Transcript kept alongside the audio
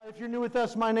If you're new with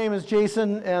us, my name is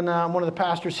Jason, and I'm one of the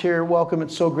pastors here. Welcome.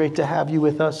 It's so great to have you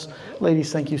with us.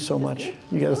 Ladies, thank you so much.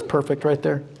 You guys, perfect right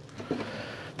there.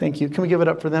 Thank you. Can we give it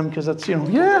up for them? Because that's,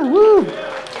 yeah, woo!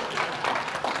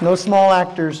 No small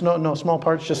actors, no small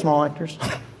parts, just small actors.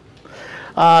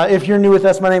 If you're new with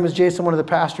us, my name is Jason, one of the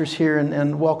pastors here,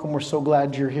 and welcome. We're so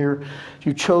glad you're here.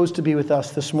 You chose to be with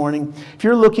us this morning. If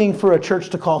you're looking for a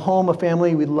church to call home, a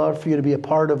family, we'd love for you to be a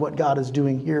part of what God is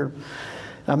doing here.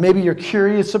 Maybe you're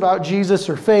curious about Jesus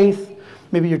or faith.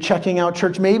 Maybe you're checking out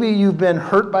church. Maybe you've been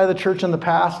hurt by the church in the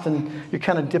past and you're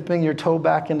kind of dipping your toe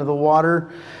back into the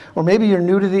water. Or maybe you're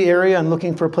new to the area and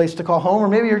looking for a place to call home. Or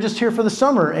maybe you're just here for the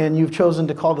summer and you've chosen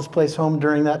to call this place home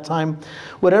during that time.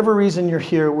 Whatever reason you're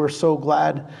here, we're so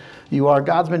glad you are.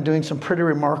 God's been doing some pretty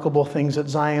remarkable things at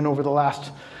Zion over the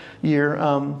last year.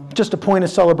 Just a point of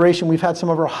celebration, we've had some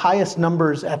of our highest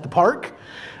numbers at the park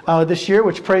this year,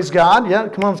 which praise God. Yeah,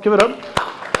 come on, let's give it up.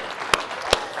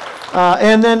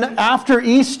 And then after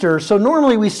Easter, so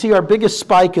normally we see our biggest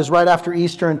spike is right after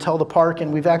Easter until the park,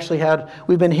 and we've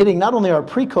been hitting not only our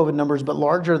pre-COVID numbers, but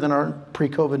larger than our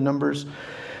pre-COVID numbers.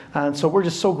 And so we're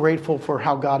just so grateful for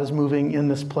how God is moving in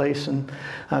this place, and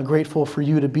grateful for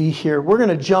you to be here. We're going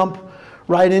to jump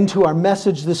right into our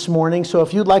message this morning. So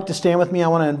if you'd like to stand with me, I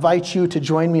want to invite you to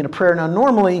join me in a prayer. Now,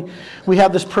 normally we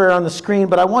have this prayer on the screen,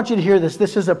 but I want you to hear this.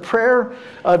 This is a prayer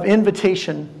of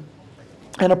invitation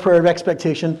and a prayer of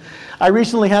expectation. I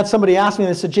recently had somebody ask me,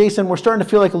 they said, Jason, we're starting to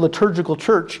feel like a liturgical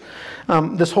church.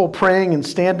 This whole praying and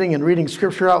standing and reading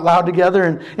scripture out loud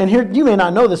together. And here, you may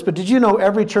not know this, but did you know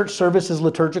every church service is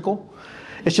liturgical?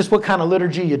 It's just what kind of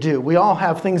liturgy you do. We all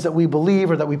have things that we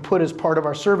believe or that we put as part of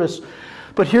our service.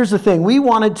 But here's the thing. We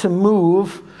wanted to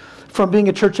move from being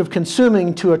a church of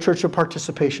consuming to a church of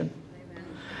participation.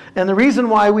 And the reason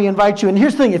why we invite you, and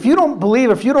here's the thing, if you don't believe,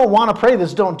 if you don't want to pray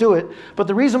this, don't do it. But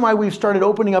the reason why we've started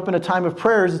opening up in a time of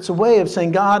prayer is it's a way of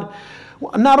saying, God,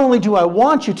 not only do I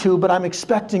want you to, but I'm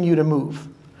expecting you to move.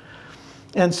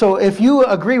 And so if you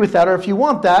agree with that, or if you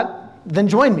want that, then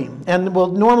join me. And well,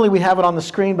 normally we have it on the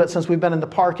screen, but since we've been in the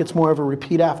park, it's more of a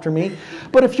repeat after me.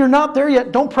 But if you're not there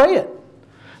yet, don't pray it.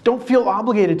 Don't feel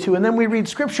obligated to. And then we read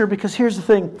scripture, because here's the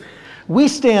thing. We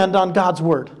stand on God's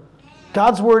word.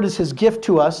 God's word is his gift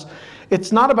to us.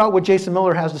 It's not about what Jason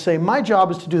Miller has to say. My job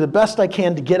is to do the best I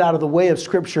can to get out of the way of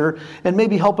scripture and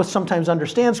maybe help us sometimes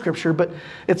understand scripture, but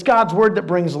it's God's word that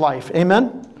brings life.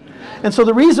 Amen? And so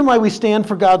the reason why we stand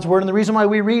for God's word and the reason why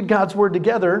we read God's word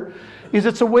together is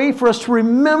it's a way for us to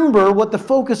remember what the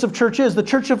focus of church is.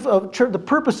 The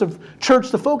purpose of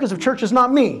church, the focus of church is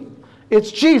not me.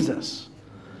 It's Jesus.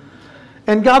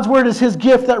 And God's word is his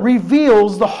gift that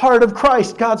reveals the heart of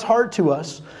Christ, God's heart to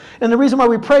us. And the reason why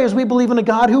we pray is we believe in a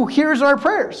God who hears our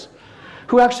prayers,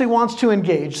 who actually wants to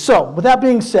engage. So, with that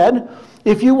being said,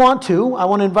 if you want to, I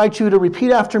want to invite you to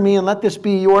repeat after me and let this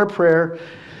be your prayer,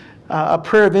 a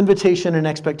prayer of invitation and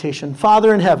expectation.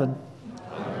 Father in heaven,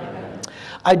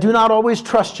 I do not always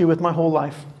trust you with my whole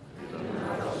life.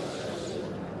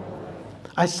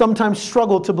 I sometimes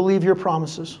struggle to believe your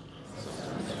promises.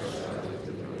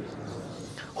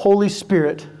 Holy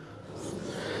Spirit,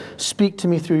 speak to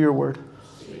me through your word.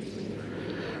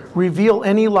 Reveal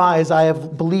any lies I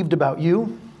have believed about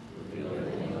you,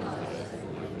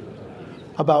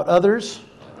 about others,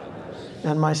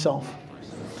 and myself.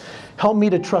 Help me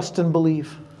to trust and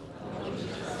believe.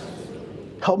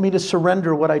 Help me to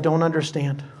surrender what I don't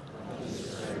understand.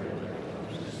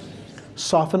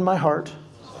 Soften my heart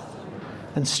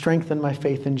and strengthen my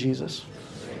faith in Jesus.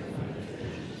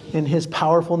 In his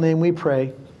powerful name we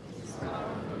pray.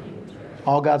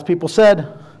 All God's people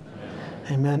said,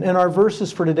 amen. And our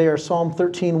verses for today are Psalm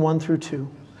 13, 1 through 2,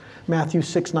 Matthew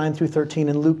 6, 9 through 13,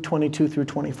 and Luke 22 through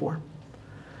 24.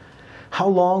 How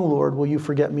long, Lord, will you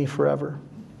forget me forever?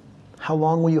 How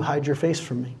long will you hide your face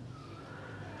from me?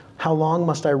 How long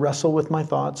must I wrestle with my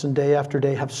thoughts and day after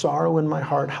day have sorrow in my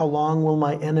heart? How long will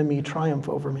my enemy triumph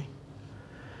over me?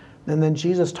 And then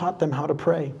Jesus taught them how to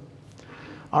pray.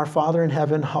 Our Father in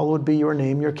heaven, hallowed be your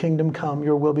name. Your kingdom come,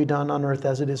 your will be done on earth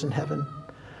as it is in heaven.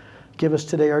 Give us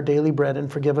today our daily bread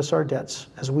and forgive us our debts,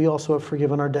 as we also have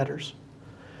forgiven our debtors.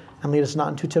 And lead us not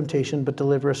into temptation, but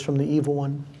deliver us from the evil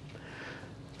one.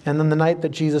 And then the night that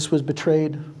Jesus was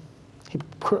betrayed, he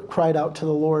cried out to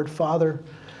the Lord, Father,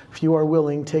 if you are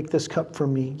willing, take this cup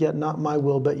from me, yet not my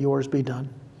will, but yours be done.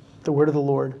 The word of the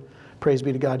Lord. Praise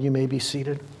be to God. You may be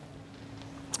seated.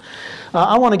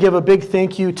 I want to give a big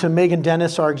thank you to Megan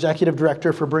Dennis, our executive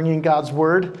director, for bringing God's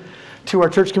word to our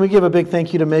church. Can we give a big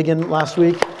thank you to Megan last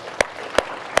week?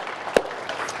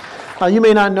 You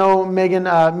may not know Megan.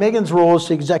 Megan's role is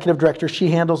the executive director. She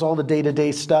handles all the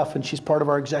day-to-day stuff, and she's part of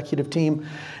our executive team.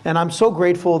 And I'm so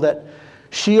grateful that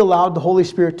she allowed the Holy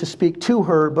Spirit to speak to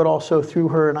her, but also through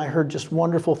her. And I heard just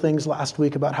wonderful things last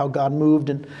week about how God moved.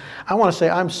 And I want to say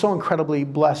I'm so incredibly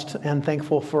blessed and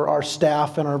thankful for our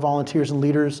staff and our volunteers and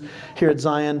leaders here at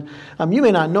Zion. You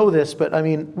may not know this, but I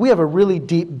mean, we have a really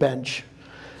deep bench.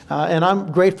 And I'm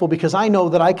grateful because I know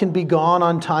that I can be gone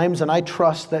on times, and I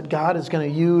trust that God is going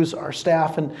to use our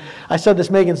staff. And I said this,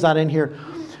 Megan's not in here.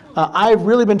 I've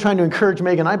really been trying to encourage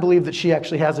Megan. I believe that she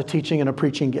actually has a teaching and a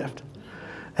preaching gift.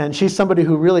 And she's somebody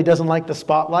who really doesn't like the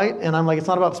spotlight. And I'm like, it's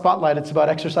not about the spotlight. It's about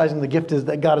exercising the gift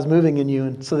that God is moving in you,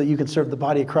 and so that you can serve the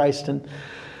body of Christ.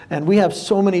 And we have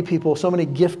so many people, so many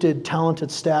gifted,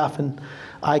 talented staff. And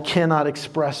I cannot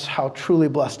express how truly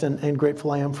blessed and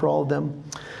grateful I am for all of them.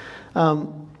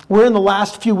 We're in the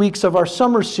last few weeks of our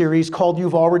summer series called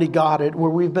You've Already Got It,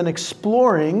 where we've been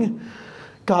exploring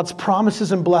God's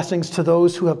promises and blessings to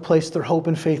those who have placed their hope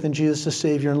and faith in Jesus as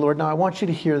Savior and Lord. Now, I want you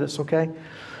to hear this, okay?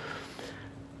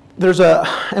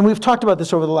 And we've talked about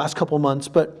this over the last couple months,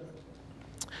 but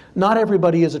not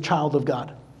everybody is a child of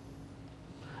God.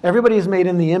 Everybody is made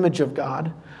in the image of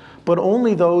God, but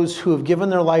only those who have given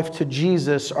their life to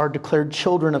Jesus are declared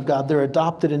children of God. They're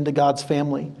adopted into God's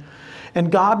family. And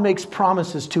God makes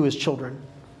promises to His children.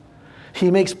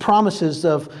 He makes promises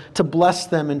to bless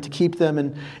them and to keep them.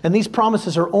 And these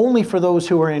promises are only for those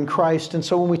who are in Christ. And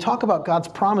so when we talk about God's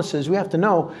promises, we have to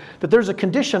know that there's a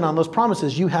condition on those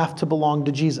promises. You have to belong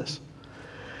to Jesus.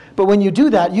 But when you do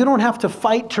that, you don't have to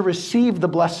fight to receive the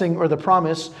blessing or the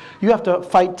promise. You have to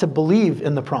fight to believe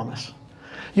in the promise.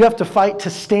 You have to fight to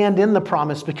stand in the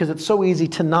promise, because it's so easy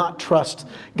to not trust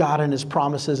God and His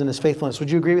promises and His faithfulness. Would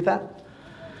you agree with that?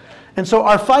 And so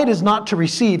our fight is not to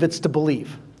receive, it's to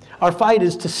believe. Our fight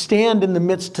is to stand in the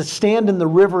midst, to stand in the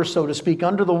river, so to speak,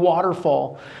 under the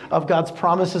waterfall of God's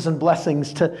promises and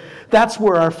blessings. That's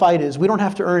where our fight is. We don't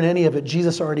have to earn any of it.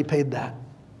 Jesus already paid that.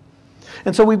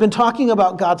 And so we've been talking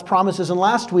about God's promises. And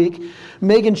last week,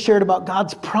 Megan shared about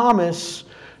God's promise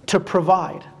to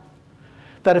provide.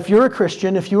 That if you're a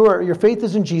Christian, if your faith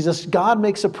is in Jesus, God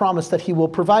makes a promise that He will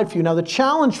provide for you. Now, the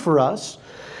challenge for us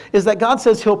is that God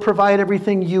says He'll provide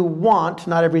everything you want,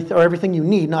 or everything you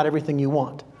need, not everything you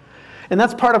want. And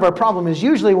that's part of our problem, is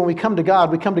usually when we come to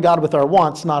God with our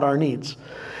wants, not our needs.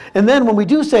 And then when we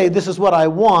do say, this is what I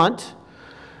want,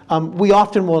 we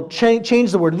often will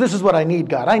change the word, this is what I need,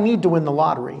 God. I need to win the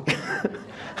lottery.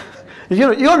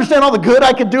 You understand all the good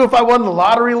I could do if I won the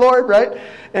lottery, Lord, right?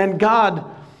 And God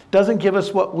doesn't give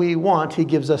us what we want, He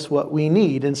gives us what we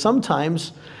need. And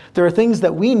sometimes there are things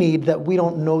that we need that we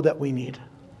don't know that we need.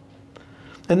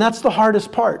 And that's the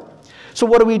hardest part. So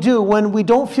what do we do when we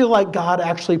don't feel like God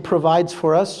actually provides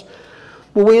for us?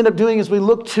 What we end up doing is we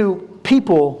look to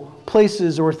people,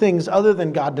 places, or things other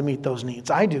than God to meet those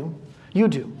needs. I do. You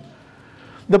do.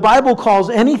 The Bible calls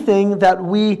anything that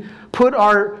we put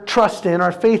our trust in,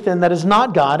 our faith in, that is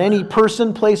not God, any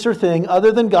person, place, or thing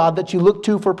other than God that you look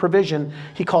to for provision,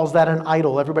 He calls that an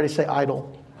idol. Everybody say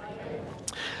idol.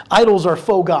 Idols are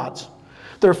faux gods.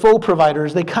 They're faux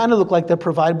providers. They kind of look like they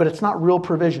provide, but it's not real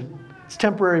provision. It's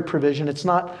temporary provision. It's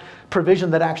not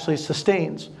provision that actually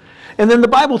sustains. And then the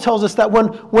Bible tells us that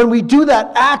when we do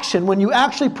that action, when you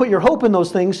actually put your hope in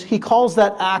those things, He calls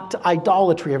that act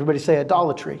idolatry. Everybody say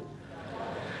idolatry.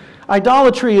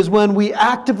 Idolatry is when we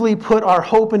actively put our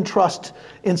hope and trust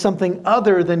in something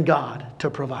other than God to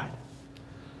provide.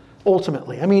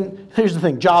 Ultimately. I mean, here's the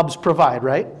thing. Jobs provide,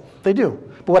 right? They do.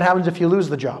 But what happens if you lose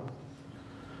the job?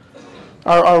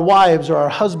 Our wives or our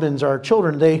husbands, our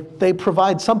children, they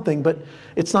provide something, but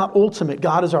it's not ultimate.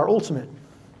 God is our ultimate.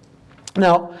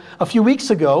 Now, a few weeks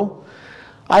ago,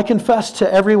 I confessed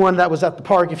to everyone that was at the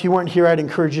park. If you weren't here, I'd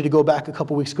encourage you to go back a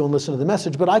couple weeks ago and listen to the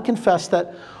message. But I confessed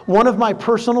that one of my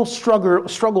personal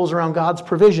struggles around God's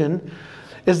provision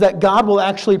is that God will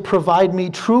actually provide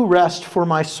me true rest for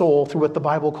my soul through what the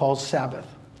Bible calls Sabbath.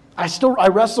 I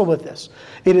wrestle with this.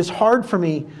 It is hard for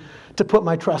me to put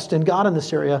my trust in God in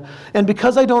this area. And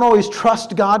because I don't always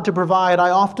trust God to provide, I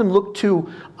often look to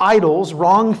idols,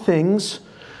 wrong things,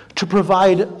 to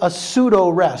provide a pseudo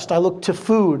rest. I look to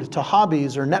food, to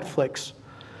hobbies, or Netflix,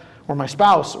 or my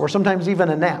spouse, or sometimes even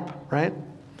a nap, right?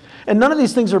 And none of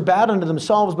these things are bad unto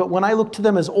themselves, but when I look to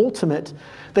them as ultimate,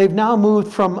 they've now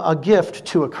moved from a gift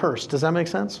to a curse. Does that make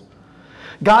sense?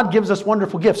 God gives us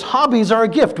wonderful gifts. Hobbies are a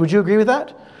gift. Would you agree with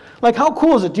that? Like, how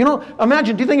cool is it? Do you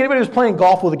think anybody was playing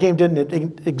golf? Well, the game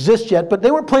didn't exist yet, but they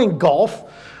weren't playing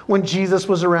golf when Jesus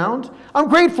was around. I'm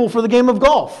grateful for the game of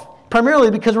golf,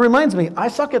 primarily because it reminds me, I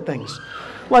suck at things.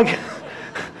 Like,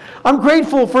 I'm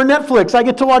grateful for Netflix. I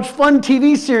get to watch fun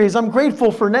TV series. I'm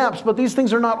grateful for naps, but these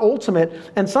things are not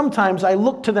ultimate. And sometimes I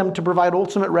look to them to provide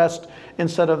ultimate rest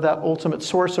instead of that ultimate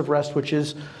source of rest, which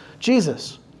is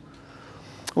Jesus.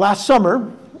 Last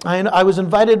summer, I was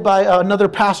invited by another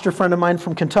pastor friend of mine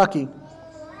from Kentucky.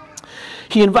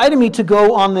 He invited me to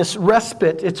go on this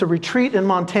respite. It's a retreat in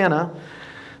Montana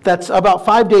that's about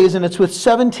 5 days, and it's with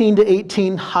 17 to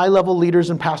 18 high-level leaders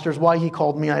and pastors. Why he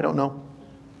called me, I don't know.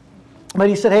 But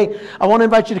he said, hey, I want to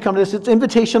invite you to come to this. It's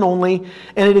invitation only,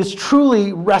 and it is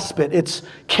truly respite. It's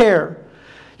care.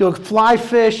 You'll fly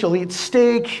fish, you'll eat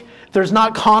steak. There's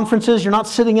not conferences. You're not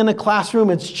sitting in a classroom.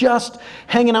 It's just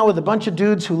hanging out with a bunch of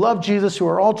dudes who love Jesus, who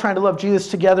are all trying to love Jesus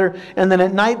together. And then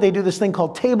at night, they do this thing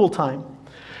called table time.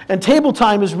 And table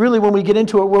time is really when we get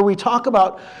into it, where we talk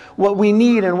about what we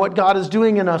need and what God is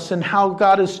doing in us and how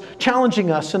God is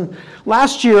challenging us. And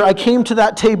last year, I came to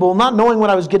that table not knowing what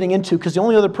I was getting into, because the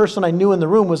only other person I knew in the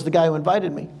room was the guy who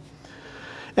invited me.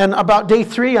 And about day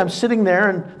 3, I'm sitting there,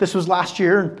 and this was last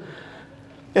year,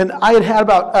 and I had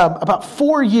about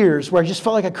 4 years where I just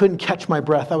felt like I couldn't catch my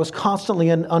breath. I was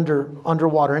constantly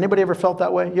underwater. Anybody ever felt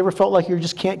that way? You ever felt like you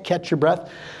just can't catch your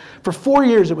breath? For 4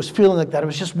 years, it was feeling like that. It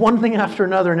was just one thing after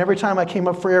another, and every time I came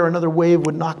up for air, another wave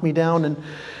would knock me down. And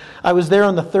I was there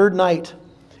on the 3rd night,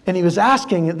 and he was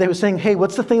asking, they were saying, hey,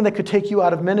 what's the thing that could take you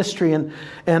out of ministry? And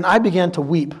I began to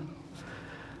weep.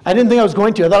 I didn't think I was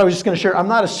going to. I thought I was just going to share. I'm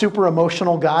not a super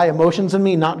emotional guy. Emotions and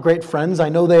me, not great friends. I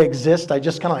know they exist. I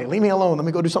just kind of like, leave me alone. Let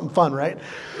me go do something fun, right?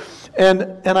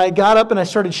 And I got up and I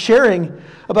started sharing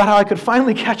about how I could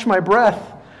finally catch my breath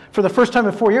for the first time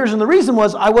in 4 years. And the reason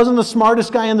was I wasn't the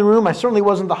smartest guy in the room. I certainly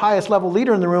wasn't the highest level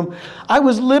leader in the room.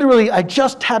 I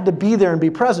just had to be there and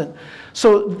be present.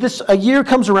 So a year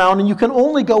comes around, and you can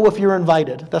only go if you're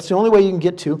invited. That's the only way you can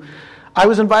get to. I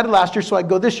was invited last year, so I'd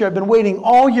go this year. I've been waiting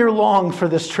all year long for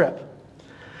this trip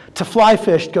to fly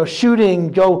fish, go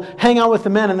shooting, go hang out with the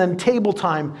men, and then table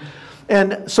time.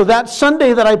 And so that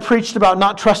Sunday that I preached about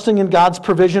not trusting in God's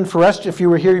provision for rest, if you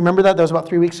were here, you remember that? That was about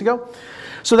 3 weeks ago.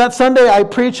 So that Sunday I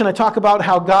preach and I talk about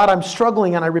how God, I'm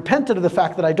struggling, and I repented of the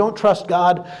fact that I don't trust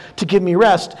God to give me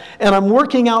rest. And I'm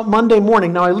working out Monday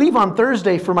morning. Now I leave on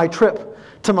Thursday for my trip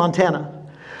to Montana.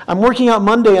 I'm working out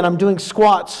Monday, and I'm doing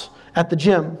squats at the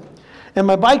gym. And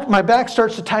my back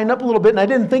starts to tighten up a little bit, and I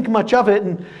didn't think much of it.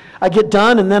 And I get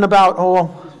done, and then about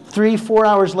 3-4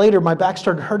 hours later, my back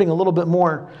started hurting a little bit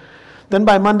more. Then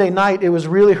by Monday night, it was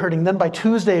really hurting. Then by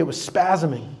Tuesday, it was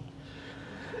spasming.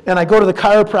 And I go to the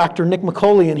chiropractor, Nick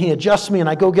McCauley, and he adjusts me, and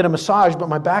I go get a massage, but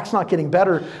my back's not getting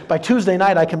better. By Tuesday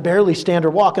night, I can barely stand or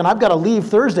walk, and I've got to leave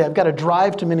Thursday. I've got to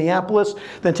drive to Minneapolis,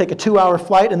 then take a 2-hour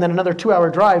flight, and then another 2-hour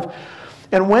drive.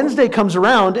 And Wednesday comes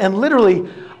around, and literally,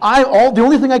 the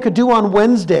only thing I could do on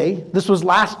Wednesday, this was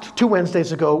 2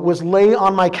 Wednesdays ago, was lay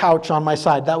on my couch on my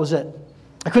side. That was it.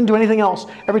 I couldn't do anything else.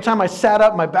 Every time I sat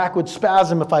up, my back would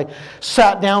spasm. If I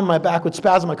sat down, my back would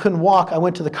spasm. I couldn't walk. I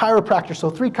went to the chiropractor, so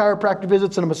 3 chiropractor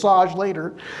visits and a massage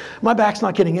later. My back's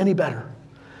not getting any better.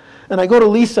 And I go to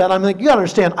Lisa, and I'm like, you gotta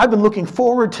understand, I've been looking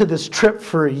forward to this trip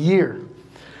for a year.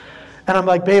 And I'm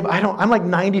like, babe, I'm like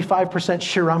 95%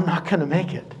 sure I'm not gonna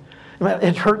make it.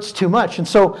 It hurts too much. And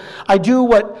so I do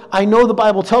what I know the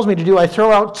Bible tells me to do. I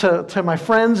throw out to my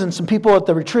friends and some people at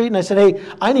the retreat, and I said, hey,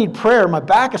 I need prayer. My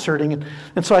back is hurting.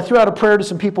 And so I threw out a prayer to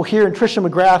some people here. And Tricia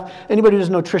McGrath, anybody who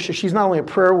doesn't know Tricia, she's not only a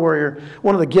prayer warrior,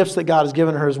 one of the gifts that God has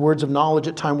given her is words of knowledge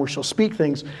at time where she'll speak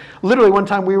things. Literally one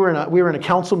time we were in a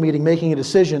council meeting making a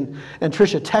decision, and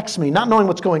Tricia texts me, not knowing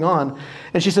what's going on.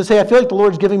 And she says, hey, I feel like the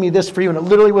Lord's giving me this for you. And it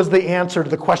literally was the answer to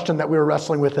the question that we were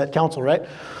wrestling with at council, right?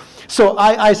 So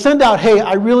I send out, hey,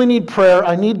 I really need prayer.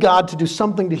 I need God to do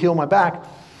something to heal my back.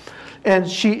 And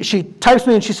she types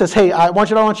me and she says, hey, what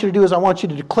I want you to do is I want you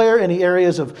to declare any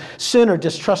areas of sin or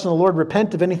distrust in the Lord,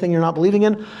 repent of anything you're not believing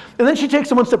in. And then she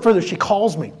takes it one step further. She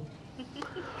calls me.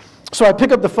 So I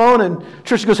pick up the phone, and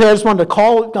Tricia goes, hey, I want to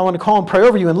call and pray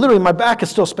over you. And literally my back is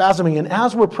still spasming. And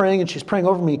as we're praying and she's praying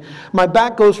over me, my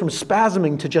back goes from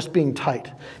spasming to just being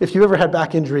tight. If you ever had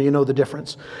back injury, you know the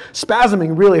difference.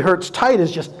 Spasming really hurts. Tight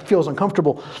just feels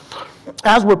uncomfortable.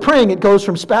 As we're praying, it goes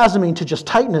from spasming to just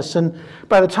tightness. And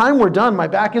by the time we're done, my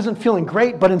back isn't feeling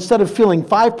great, but instead of feeling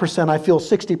 5%, I feel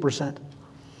 60%.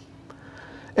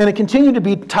 And it continued to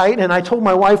be tight, and I told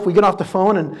my wife, we get off the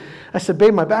phone, and I said,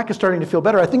 babe, my back is starting to feel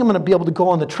better. I think I'm going to be able to go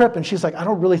on the trip. And she's like, I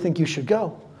don't really think you should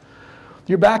go.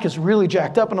 Your back is really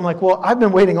jacked up. And I'm like, well, I've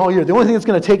been waiting all year. The only thing that's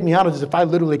going to take me out is if I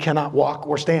literally cannot walk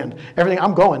or stand. Everything,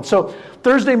 I'm going. So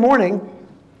Thursday morning,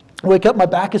 I wake up, my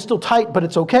back is still tight, but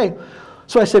it's okay.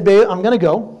 So I said, babe, I'm going to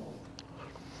go.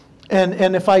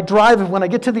 And if I drive, when I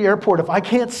get to the airport, if I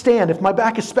can't stand, if my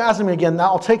back is spasming again,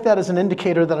 I'll take that as an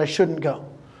indicator that I shouldn't go.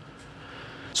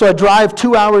 So I drive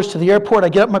 2 hours to the airport. I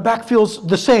get up, my back feels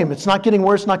the same. It's not getting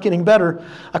worse, not getting better.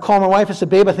 I call my wife, I said,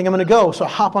 babe, I think I'm going to go. So I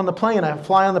hop on the plane. I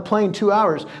fly on the plane 2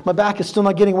 hours. My back is still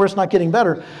not getting worse, not getting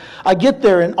better. I get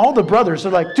there, and all the brothers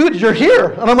are like, dude, you're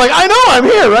here. And I'm like, I know, I'm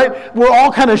here, right? We're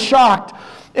all kind of shocked.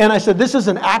 And I said, this is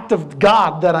an act of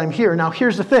God that I'm here. Now,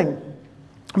 here's the thing.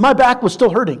 My back was still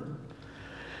hurting.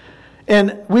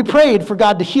 And we prayed for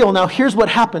God to heal. Now, here's what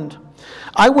happened.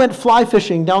 I went fly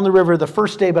fishing down the river the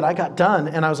first day, but I got done,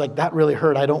 and I was like, that really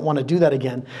hurt. I don't want to do that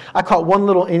again. I caught one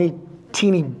little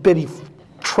teeny bitty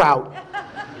trout.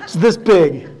 It's this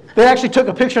big. They actually took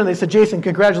a picture, and they said, Jason,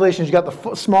 congratulations, you got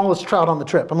the smallest trout on the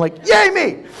trip. I'm like, yay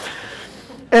me!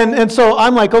 And so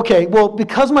I'm like, okay, well,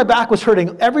 because my back was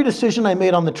hurting, every decision I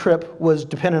made on the trip was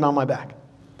dependent on my back.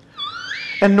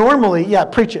 And normally, yeah,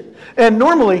 preach it. And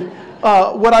normally,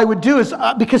 what I would do is,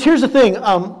 because here's the thing,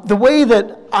 the way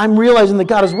that I'm realizing that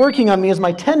God is working on me is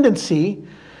my tendency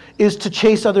is to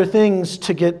chase other things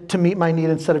to meet my need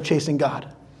instead of chasing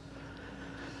God.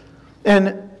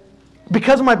 And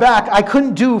because of my back, I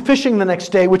couldn't do fishing the next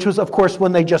day, which was, of course,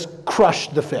 when they just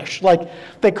crushed the fish. Like,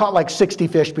 they caught like 60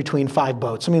 fish between 5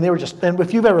 boats. I mean, they were just, and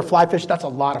if you've ever fly fished, that's a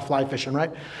lot of fly fishing,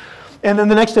 right? And then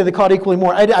the next day they caught equally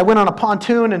more. I went on a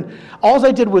pontoon, and all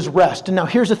I did was rest. And now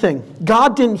here's the thing.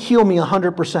 God didn't heal me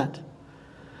 100%.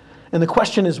 And the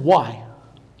question is why?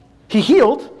 He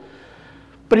healed,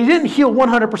 but he didn't heal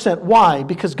 100%. Why?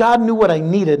 Because God knew what I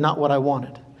needed, not what I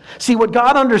wanted. See, what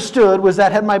God understood was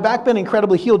that had my back been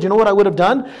incredibly healed, you know what I would have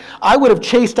done? I would have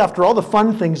chased after all the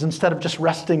fun things instead of just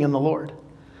resting in the Lord.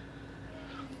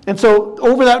 And so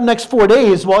over that next 4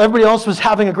 days, while everybody else was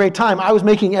having a great time, I was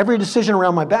making every decision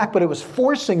around my back, but it was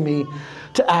forcing me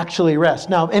to actually rest.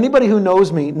 Now, anybody who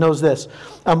knows me knows this.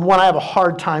 One, I have a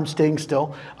hard time staying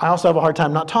still. I also have a hard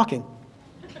time not talking.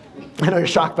 I know you're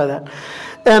shocked by that.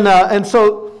 And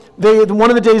so one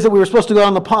of the days that we were supposed to go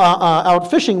on out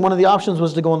fishing, one of the options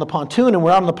was to go on the pontoon, and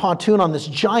we're out on the pontoon on this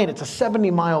giant, it's a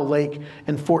 70-mile lake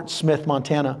in Fort Smith,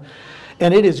 Montana,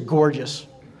 and it is gorgeous.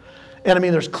 And I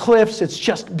mean, there's cliffs, it's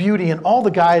just beauty, and all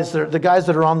the guys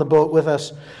that are on the boat with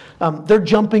us, they're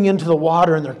jumping into the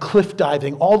water and they're cliff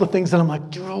diving, all the things that I'm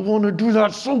like, dude, I want to do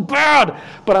that so bad.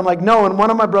 But I'm like, no. And one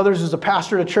of my brothers is a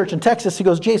pastor at a church in Texas. He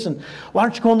goes, Jason, why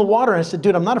don't you go in the water? And I said,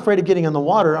 dude, I'm not afraid of getting in the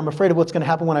water. I'm afraid of what's going to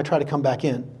happen when I try to come back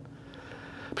in.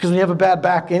 Because when you have a bad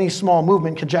back, any small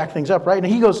movement can jack things up, right?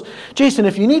 And he goes, Jason,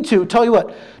 if you need to, tell you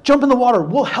what, jump in the water.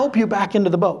 We'll help you back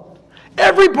into the boat.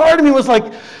 Every part of me was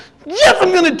like, yes,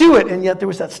 I'm going to do it. And yet there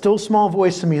was that still small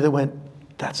voice in me that went,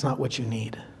 that's not what you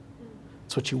need.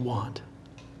 It's what you want.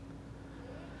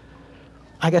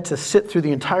 I got to sit through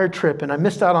the entire trip, and I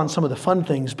missed out on some of the fun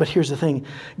things, but here's the thing.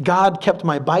 God kept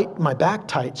my back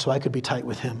tight so I could be tight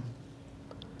with him.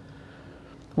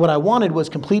 What I wanted was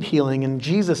complete healing, and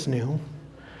Jesus knew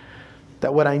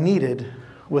that what I needed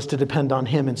was to depend on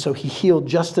him, and so he healed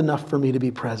just enough for me to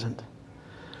be present.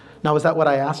 Now, is that what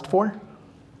I asked for?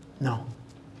 No.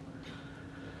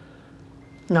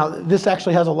 Now, this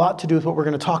actually has a lot to do with what we're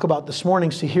going to talk about this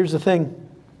morning. See, here's the thing.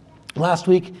 Last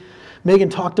week, Megan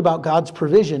talked about God's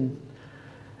provision.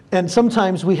 And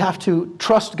sometimes we have to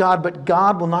trust God, but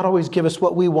God will not always give us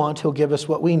what we want. He'll give us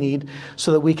what we need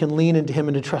so that we can lean into him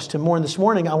and to trust him more. And this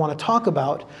morning, I want to talk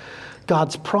about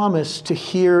God's promise to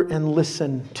hear and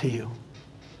listen to you.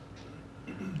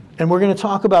 And we're going to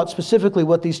talk about specifically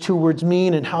what these two words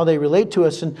mean and how they relate to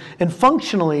us. And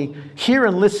functionally, hear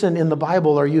and listen in the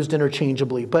Bible are used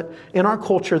interchangeably. But in our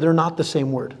culture, they're not the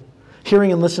same word.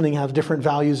 Hearing and listening have different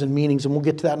values and meanings, and we'll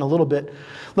get to that in a little bit.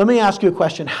 Let me ask you a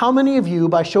question. How many of you,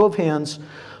 by show of hands,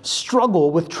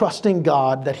 struggle with trusting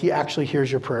God that he actually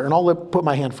hears your prayer? And I'll put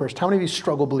my hand first. How many of you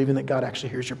struggle believing that God actually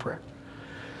hears your prayer?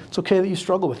 It's okay that you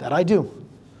struggle with that. I do.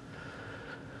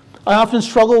 I often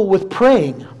struggle with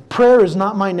praying. Prayer is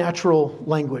not my natural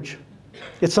language.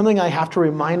 It's something I have to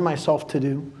remind myself to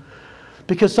do.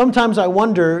 Because sometimes I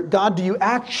wonder, God, do you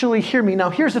actually hear me? Now,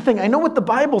 here's the thing. I know what the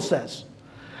Bible says.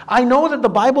 I know that the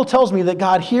Bible tells me that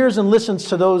God hears and listens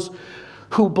to those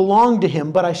who belong to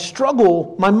him, but I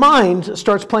struggle. My mind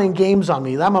starts playing games on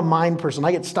me. I'm a mind person.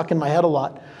 I get stuck in my head a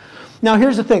lot. Now,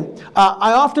 here's the thing.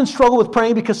 I often struggle with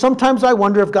praying because sometimes I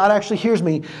wonder if God actually hears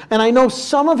me. And I know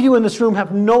some of you in this room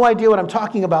have no idea what I'm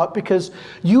talking about because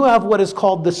you have what is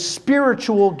called the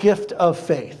spiritual gift of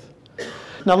faith.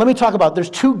 Now, let me talk about, there's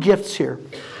two gifts here.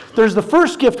 There's the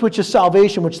first gift, which is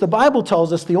salvation, which the Bible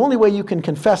tells us the only way you can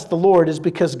confess the Lord is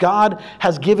because God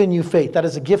has given you faith. That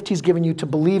is a gift he's given you to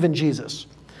believe in Jesus.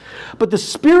 But the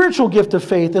spiritual gift of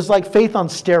faith is like faith on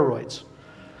steroids.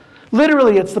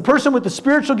 Literally, it's the person with the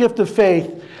spiritual gift of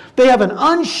faith. They have an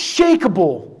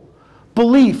unshakable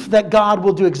Belief that God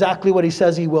will do exactly what he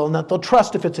says he will, and that they'll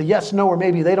trust if it's a yes, no, or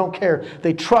maybe. They don't care.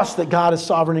 They trust that God is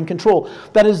sovereign and control.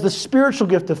 That is the spiritual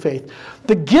gift of faith.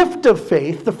 The gift of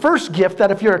faith, the first gift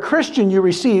that if you're a Christian you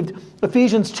received,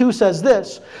 Ephesians 2 says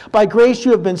this, by grace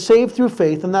you have been saved through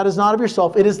faith, and that is not of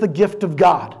yourself. It is the gift of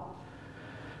God.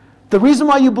 The reason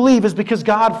why you believe is because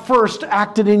God first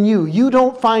acted in you. You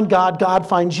don't find God, God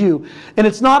finds you. And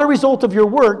it's not a result of your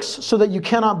works so that you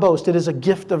cannot boast. It is a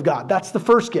gift of God. That's the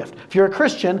first gift. If you're a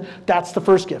Christian, that's the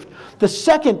first gift. The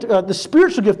second, the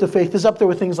spiritual gift of faith is up there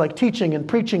with things like teaching and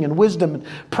preaching and wisdom and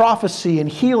prophecy and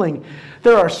healing.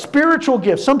 There are spiritual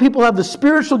gifts. Some people have the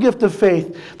spiritual gift of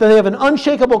faith, that they have an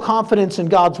unshakable confidence in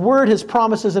God's word, his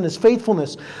promises, and his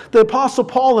faithfulness. The Apostle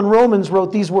Paul in Romans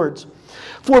wrote these words,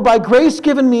 for by grace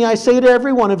given me, I say to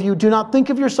every one of you, do not think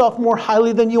of yourself more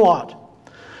highly than you ought,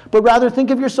 but rather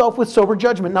think of yourself with sober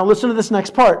judgment. Now listen to this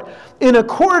next part. In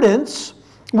accordance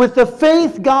with the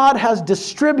faith God has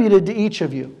distributed to each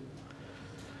of you.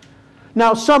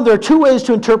 Now there are two ways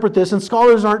to interpret this, and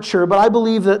scholars aren't sure, but I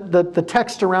believe that the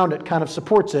text around it kind of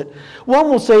supports it. One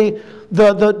will say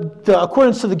the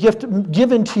accordance to the gift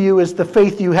given to you is the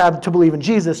faith you have to believe in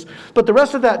Jesus, but the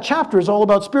rest of that chapter is all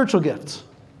about spiritual gifts.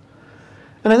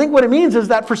 And I think what it means is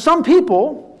that for some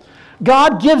people,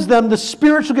 God gives them the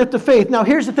spiritual gift of faith. Now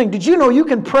here's the thing. Did you know you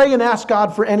can pray and ask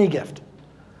God for any gift?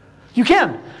 You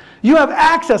can. You have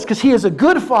access because he is a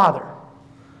good father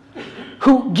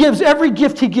who gives every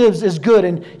gift he gives is good.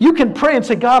 And you can pray and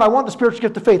say, God, I want the spiritual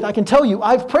gift of faith. I can tell you,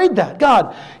 I've prayed that.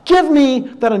 God, give me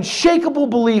that unshakable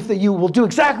belief that you will do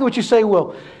exactly what you say you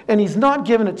will. And he's not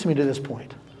given it to me to this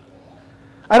point.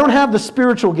 I don't have the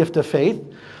spiritual gift of faith.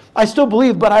 I still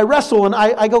believe, but I wrestle and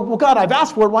I go, well, God, I've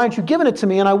asked for it. Why aren't you giving it to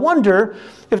me? And I wonder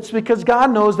if it's because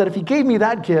God knows that if he gave me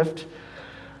that gift,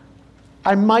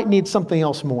 I might need something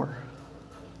else more.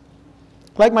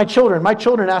 Like my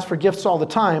children ask for gifts all the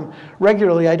time.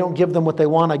 Regularly, I don't give them what they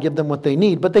want. I give them what they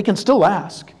need, but they can still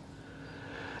ask.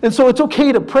 And so it's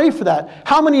okay to pray for that.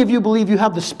 How many of you believe you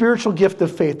have the spiritual gift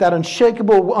of faith, that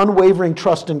unshakable, unwavering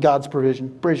trust in God's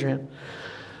provision? Raise your hand.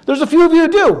 There's a few of you who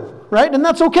do. Right? And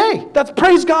that's okay.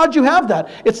 Praise God you have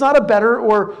that. It's not a better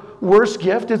or worse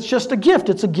gift. It's just a gift.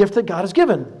 It's a gift that God has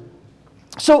given.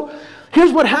 So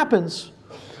here's what happens.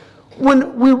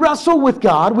 When we wrestle with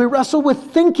God, we wrestle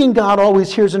with thinking God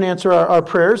always hears and answers our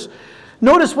prayers.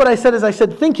 Notice what I said is I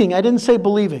said thinking. I didn't say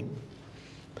believing.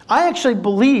 I actually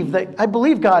believe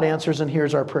God answers and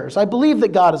hears our prayers. I believe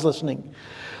that God is listening.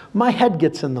 My head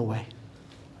gets in the way.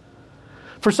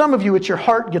 For some of you, it's your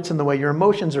heart gets in the way, your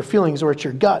emotions or feelings, or it's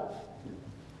your gut.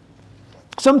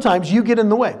 Sometimes you get in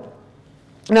the way.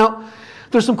 Now,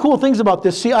 there's some cool things about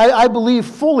this. See, I believe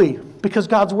fully, because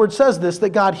God's word says this, that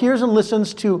God hears and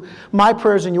listens to my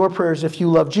prayers and your prayers if you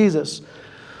love Jesus.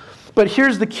 But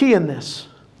here's the key in this.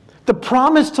 The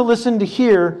promise to listen to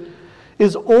hear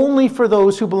is only for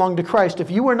those who belong to Christ.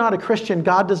 If you are not a Christian,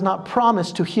 God does not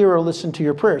promise to hear or listen to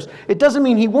your prayers. It doesn't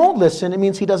mean he won't listen. It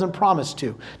means he doesn't promise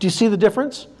to. Do you see the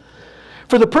difference?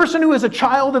 For the person who is a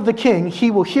child of the King,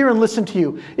 he will hear and listen to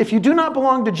you. If you do not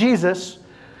belong to Jesus,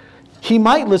 he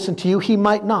might listen to you, he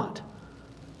might not.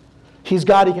 He's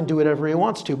God, he can do whatever he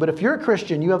wants to. But if you're a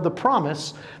Christian, you have the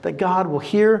promise that God will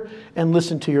hear and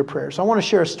listen to your prayers. I want to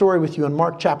share a story with you in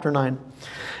Mark chapter 9.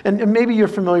 And maybe you're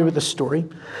familiar with this story.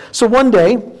 So one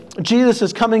day, Jesus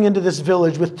is coming into this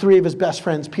village with three of his best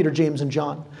friends, Peter, James, and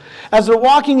John. As they're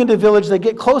walking into the village, they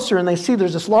get closer and they see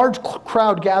there's this large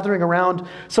crowd gathering around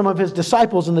some of his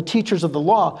disciples and the teachers of the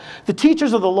law. The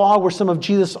teachers of the law were some of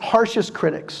Jesus' harshest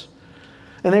critics.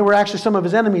 And they were actually some of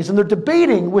his enemies. And they're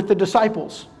debating with the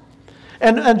disciples.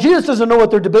 And Jesus doesn't know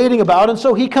what they're debating about. And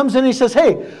so he comes in and he says,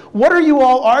 hey, what are you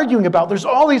all arguing about? There's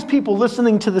all these people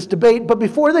listening to this debate. But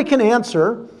before they can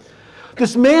answer,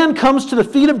 this man comes to the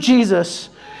feet of Jesus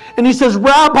and he says,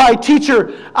 Rabbi,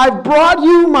 teacher, I've brought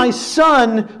you my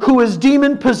son who is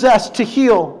demon-possessed to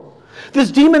heal. This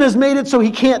demon has made it so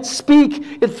he can't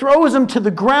speak. It throws him to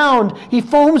the ground. He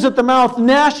foams at the mouth,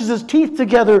 gnashes his teeth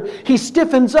together. He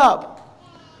stiffens up.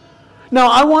 Now,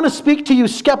 I want to speak to you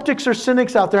skeptics or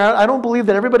cynics out there. I don't believe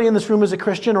that everybody in this room is a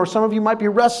Christian, or some of you might be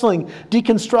wrestling,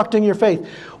 deconstructing your faith.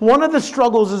 One of the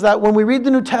struggles is that when we read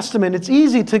the New Testament, it's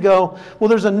easy to go, well,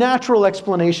 there's a natural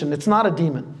explanation. It's not a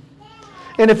demon.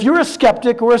 And if you're a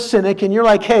skeptic or a cynic and you're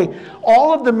like, hey,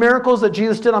 all of the miracles that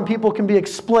Jesus did on people can be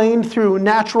explained through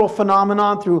natural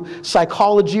phenomenon, through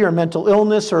psychology or mental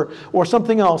illness or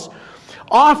something else,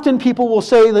 often people will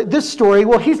say that this story,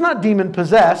 well, he's not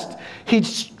demon-possessed. He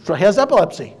has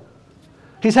epilepsy.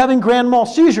 He's having grand mal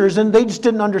seizures, and they just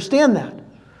didn't understand that.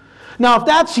 Now, if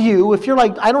that's you, if you're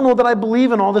like, I don't know that I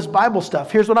believe in all this Bible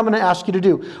stuff, here's what I'm going to ask you to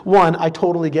do. One, I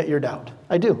totally get your doubt.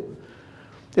 I do.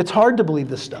 It's hard to believe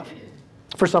this stuff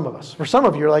for some of us. For some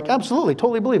of you, you're like, absolutely,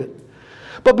 totally believe it.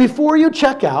 But before you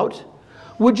check out,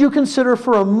 would you consider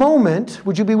for a moment,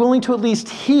 would you be willing to at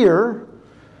least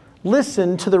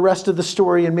listen to the rest of the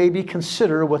story and maybe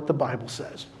consider what the Bible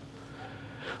says?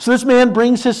 So this man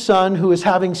brings his son who is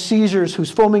having seizures,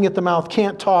 who's foaming at the mouth,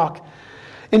 can't talk.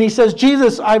 And he says,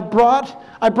 Jesus, I brought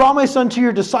my son to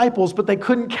your disciples, but they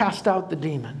couldn't cast out the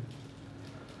demon.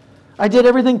 I did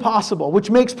everything possible,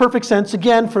 which makes perfect sense.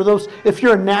 Again, for those, if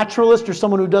you're a naturalist or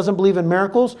someone who doesn't believe in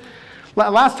miracles,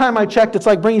 last time I checked, it's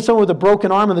like bringing someone with a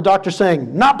broken arm and the doctor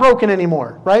saying, not broken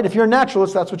anymore, right? If you're a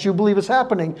naturalist, that's what you believe is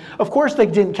happening. Of course they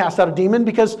didn't cast out a demon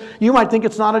because you might think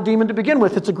it's not a demon to begin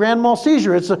with. It's a grand mal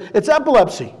seizure. It's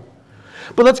epilepsy.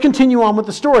 But let's continue on with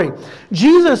the story.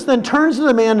 Jesus then turns to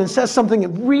the man and says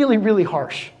something really, really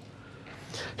harsh.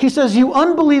 He says, you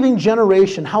unbelieving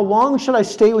generation, how long should I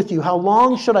stay with you? How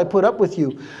long should I put up with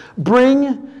you?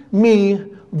 Bring me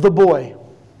the boy.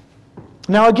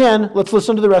 Now again, let's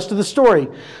listen to the rest of the story.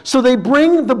 So they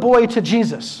bring the boy to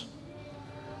Jesus.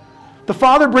 The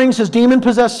father brings his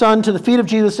demon-possessed son to the feet of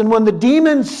Jesus, and when the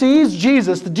demon sees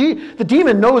Jesus, the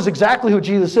demon knows exactly who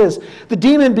Jesus is. The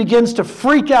demon begins to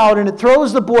freak out, and it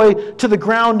throws the boy to the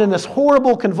ground in this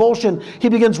horrible convulsion. He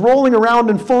begins rolling around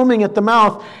and foaming at the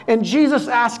mouth, and Jesus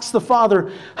asks the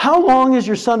father, how long has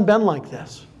your son been like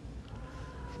this?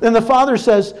 And the father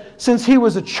says, since he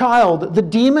was a child, the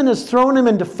demon has thrown him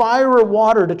into fire or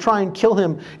water to try and kill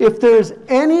him. If there's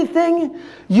anything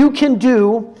you can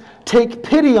do, take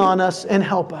pity on us and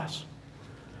help us.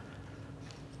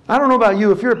 I don't know about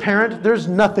you. If you're a parent, there's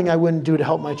nothing I wouldn't do to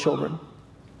help my children.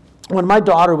 When my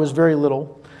daughter was very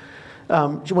little,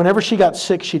 whenever she got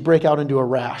sick, she'd break out into a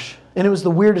rash. And it was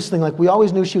the weirdest thing. Like, we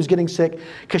always knew she was getting sick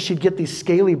because she'd get these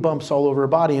scaly bumps all over her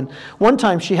body. And one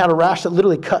time she had a rash that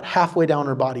literally cut halfway down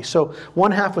her body. So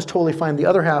one half was totally fine. The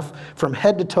other half, from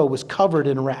head to toe, was covered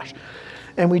in a rash.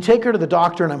 And we take her to the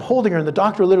doctor, and I'm holding her, and the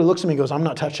doctor literally looks at me and goes, I'm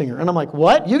not touching her. And I'm like,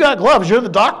 what? You got gloves. You're the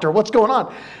doctor. What's going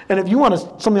on? And if you want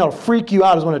something that'll freak you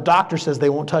out is when a doctor says they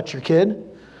won't touch your kid.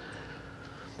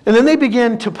 And then they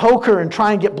begin to poke her and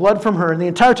try and get blood from her. And the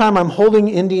entire time I'm holding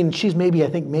Indy, and she's maybe a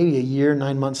year,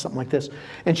 9 months, something like this.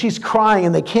 And she's crying,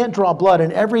 and they can't draw blood.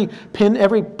 And every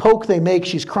poke they make,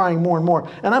 she's crying more and more.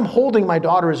 And I'm holding my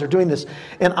daughter as they're doing this.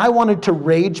 And I wanted to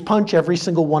rage punch every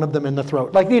single one of them in the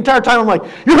throat. Like, the entire time I'm like,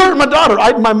 you're hurting my daughter.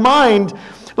 My mind,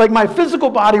 like, my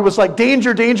physical body was like,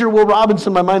 danger, danger, Will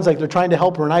Robinson. My mind's like, they're trying to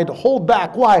help her. And I had to hold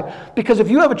back. Why? Because if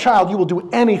you have a child, you will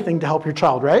do anything to help your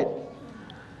child, right?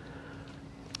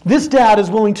 This dad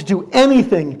is willing to do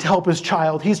anything to help his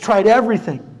child. He's tried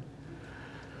everything.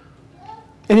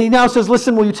 And he now says,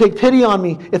 listen, will you take pity on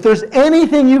me? If there's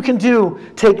anything you can do,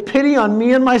 take pity on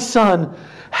me and my son.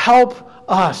 Help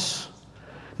us.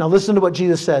 Now listen to what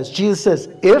Jesus says. Jesus says,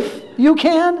 if you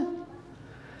can,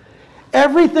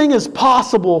 everything is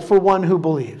possible for one who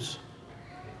believes.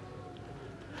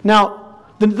 Now,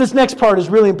 this next part is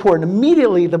really important.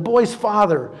 Immediately, the boy's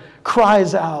father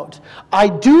cries out, I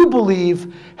do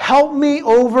believe, help me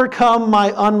overcome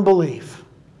my unbelief.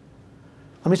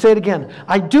 Let me say it again.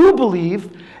 I do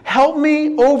believe, help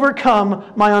me overcome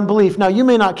my unbelief. Now, you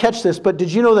may not catch this, but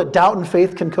did you know that doubt and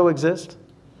faith can coexist?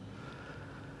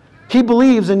 He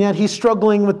believes, and yet he's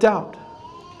struggling with doubt.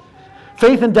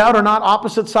 Faith and doubt are not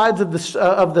opposite sides of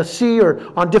the sea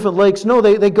or on different lakes. No,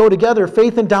 they go together.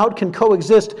 Faith and doubt can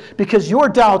coexist because your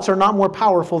doubts are not more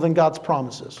powerful than God's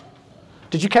promises.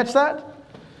 Did you catch that?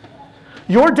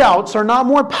 Your doubts are not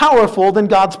more powerful than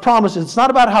God's promises. It's not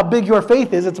about how big your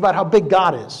faith is. It's about how big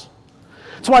God is.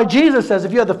 That's why Jesus says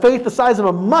if you have the faith the size of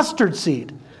a mustard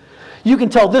seed, you can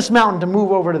tell this mountain to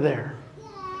move over to there.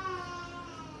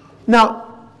 Now,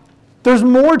 there's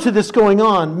more to this going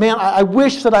on. Man, I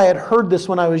wish that I had heard this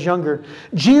when I was younger.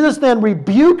 Jesus then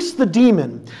rebukes the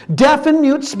demon. Deaf and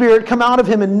mute spirit come out of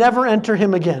him and never enter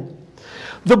him again.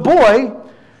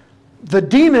 The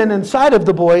demon inside of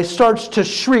the boy starts to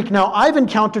shriek. Now, I've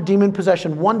encountered demon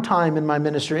possession one time in my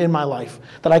ministry, in my life,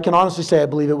 that I can honestly say I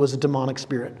believe it was a demonic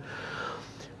spirit.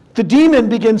 The demon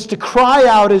begins to cry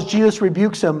out as Jesus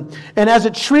rebukes him. And as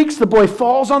it shrieks, the boy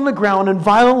falls on the ground and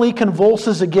violently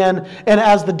convulses again. And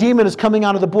as the demon is coming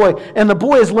out of the boy, and the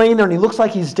boy is laying there and he looks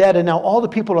like he's dead. And now all the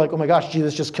people are like, oh my gosh,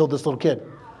 Jesus just killed this little kid.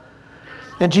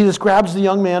 And Jesus grabs the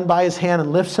young man by his hand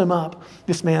and lifts him up.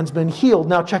 This man's been healed.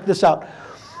 Now check this out.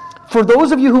 For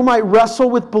those of you who might wrestle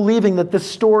with believing that this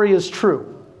story is true,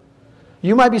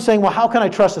 you might be saying, well, how can I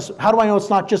trust this? How do I know it's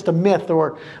not just a myth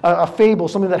or a fable,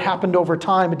 something that happened over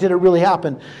time? Did it really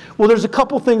happen? Well, there's a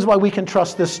couple things why we can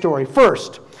trust this story.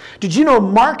 First, did you know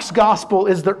Mark's gospel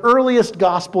is the earliest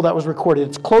gospel that was recorded?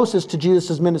 It's closest to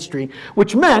Jesus' ministry,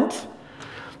 which meant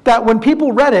that when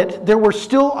people read it, there were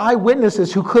still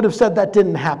eyewitnesses who could have said that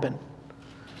didn't happen.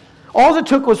 All it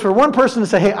took was for one person to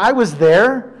say, hey, I was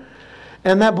there,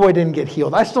 and that boy didn't get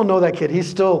healed. I still know that kid. He's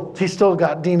still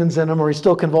got demons in him, or he's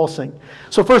still convulsing.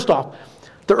 So first off,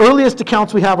 the earliest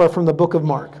accounts we have are from the book of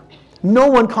Mark. No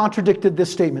one contradicted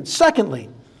this statement. Secondly,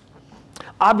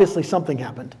 obviously something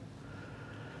happened.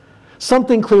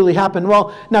 Something clearly happened.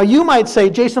 Well, now you might say,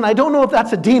 Jason, I don't know if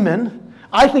that's a demon.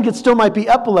 I think it still might be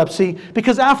epilepsy,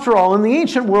 because after all, in the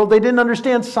ancient world, they didn't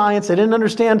understand science. They didn't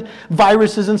understand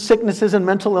viruses and sicknesses and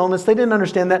mental illness. They didn't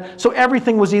understand that. So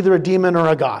everything was either a demon or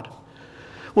a god.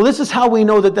 Well, this is how we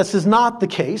know that this is not the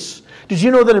case. Did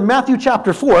you know that in Matthew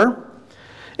chapter 4,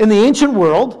 in the ancient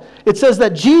world, it says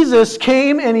that Jesus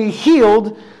came and he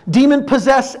healed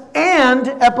demon-possessed and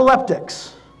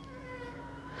epileptics?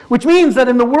 Which means that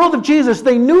in the world of Jesus,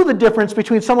 they knew the difference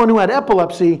between someone who had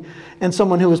epilepsy and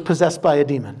someone who was possessed by a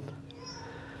demon.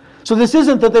 So this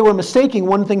isn't that they were mistaking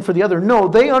one thing for the other. No,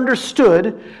 they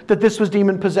understood that this was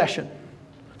demon possession.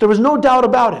 There was no doubt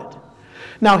about it.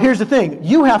 Now here's the thing.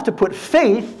 You have to put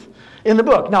faith in the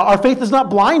book. Now our faith is not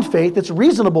blind faith. It's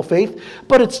reasonable faith,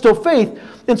 but it's still faith.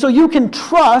 And so you can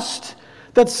trust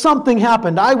that something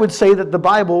happened. I would say that the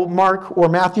Bible, Mark or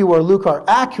Matthew or Luke, are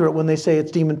accurate when they say it's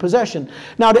demon possession.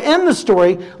 Now to end the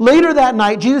story, later that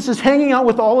night, Jesus is hanging out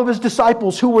with all of his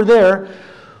disciples who were there,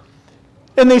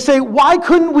 and they say, why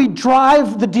couldn't we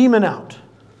drive the demon out?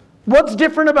 What's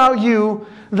different about you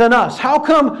than us? How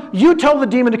come you tell the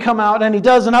demon to come out and he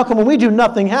does, and how come when we do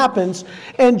nothing happens?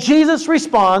 And Jesus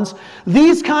responds,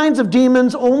 these kinds of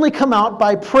demons only come out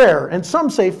by prayer, and some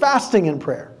say fasting and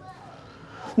prayer.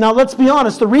 Now, let's be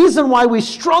honest. The reason why we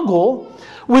struggle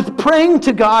with praying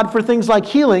to God for things like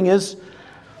healing is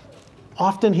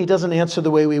often he doesn't answer the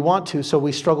way we want to, so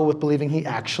we struggle with believing he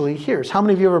actually hears. How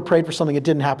many of you ever prayed for something that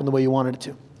didn't happen the way you wanted it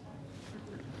to?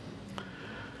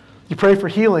 You pray for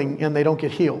healing and they don't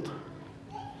get healed.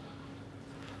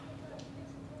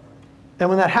 And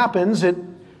when that happens,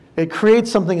 it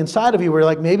creates something inside of you where you're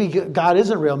like, maybe God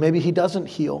isn't real, maybe he doesn't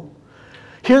heal.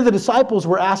 Here the disciples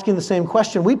were asking the same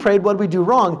question. We prayed, what did we do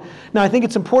wrong? Now I think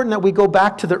it's important that we go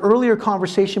back to the earlier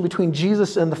conversation between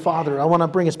Jesus and the Father. I want to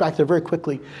bring us back there very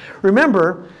quickly.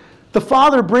 Remember, the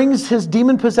Father brings his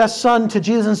demon-possessed son to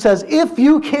Jesus and says, if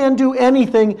you can do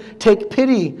anything, take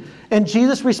pity. And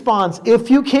Jesus responds,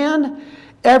 if you can,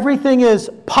 everything is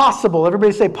possible.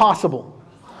 Everybody say possible.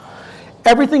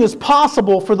 Everything is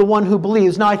possible for the one who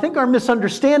believes. Now I think our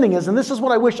misunderstanding is, and this is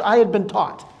what I wish I had been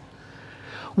taught,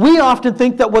 we often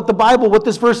think that what the Bible, what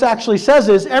this verse actually says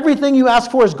is, everything you ask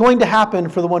for is going to happen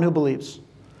for the one who believes.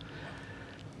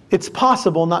 It's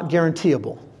possible, not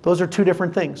guaranteeable. Those are two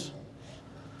different things.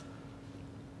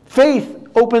 Faith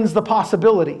opens the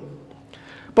possibility.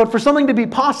 But for something to be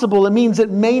possible, it means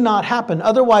it may not happen.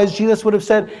 Otherwise, Jesus would have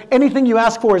said, anything you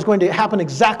ask for is going to happen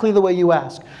exactly the way you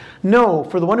ask. No,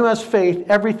 for the one who has faith,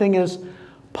 everything is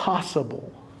possible.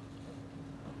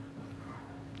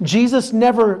 Jesus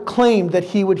never claimed that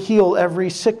he would heal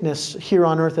every sickness here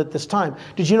on earth at this time.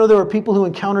 Did you know there were people who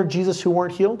encountered Jesus who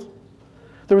weren't healed?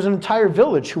 There was an entire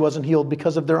village who wasn't healed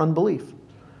because of their unbelief.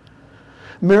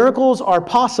 Miracles are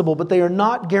possible, but they are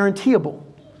not guaranteeable.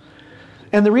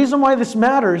 And the reason why this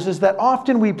matters is that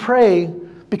often we pray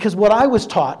because what I was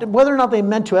taught, whether or not they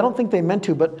meant to, I don't think they meant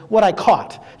to, but what I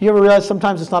caught. You ever realize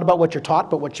sometimes it's not about what you're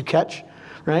taught, but what you catch,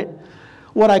 right?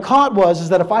 What I caught is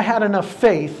that if I had enough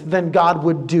faith, then God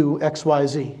would do X, Y,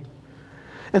 Z.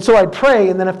 And so I'd pray,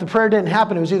 and then if the prayer didn't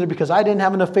happen, it was either because I didn't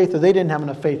have enough faith or they didn't have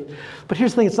enough faith. But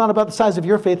here's the thing, it's not about the size of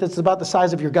your faith, it's about the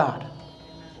size of your God.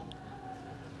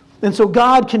 And so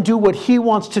God can do what he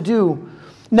wants to do.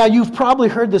 Now you've probably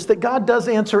heard this, that God does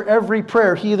answer every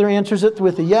prayer. He either answers it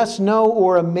with a yes, no,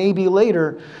 or a maybe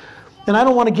later. And I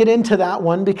don't want to get into that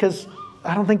one because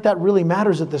I don't think that really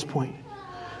matters at this point.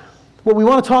 What we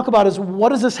want to talk about is, what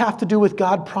does this have to do with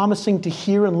God promising to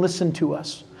hear and listen to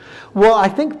us? Well, I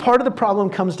think part of the problem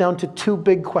comes down to two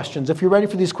big questions. If you're ready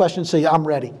for these questions, say, I'm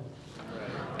ready.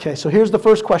 Okay, so here's the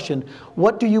first question.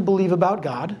 What do you believe about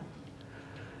God?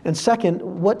 And second,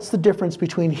 what's the difference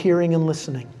between hearing and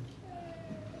listening?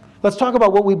 Let's talk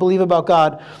about what we believe about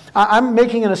God. I'm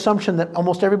making an assumption that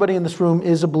almost everybody in this room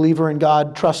is a believer in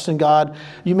God, trusts in God.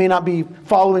 You may not be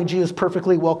following Jesus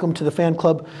perfectly. Welcome to the fan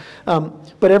club.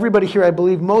 But everybody here, I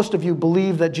believe, most of you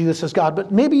believe that Jesus is God.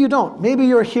 But maybe you don't. Maybe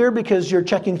you're here because you're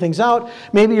checking things out.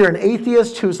 Maybe you're an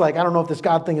atheist who's like, I don't know if this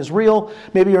God thing is real.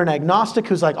 Maybe you're an agnostic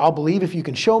who's like, I'll believe if you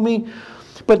can show me.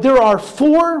 But there are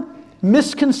four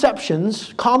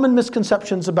misconceptions, common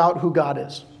misconceptions about who God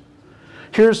is.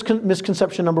 Here's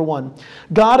misconception number one.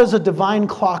 God is a divine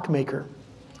clockmaker.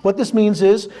 What this means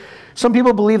is, some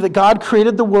people believe that God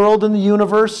created the world and the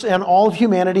universe and all of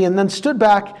humanity and then stood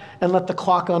back and let the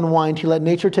clock unwind. He let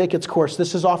nature take its course.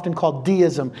 This is often called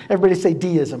deism. Everybody say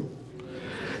deism.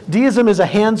 Deism is a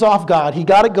hands-off God. He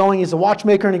got it going. He's a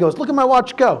watchmaker and he goes, look at my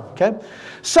watch go. Okay.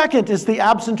 Second is the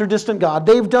absent or distant God.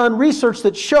 They've done research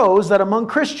that shows that among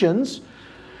Christians,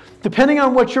 depending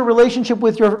on what your relationship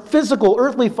with your physical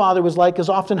earthly father was like, is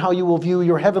often how you will view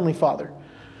your heavenly Father.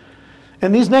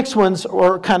 And these next ones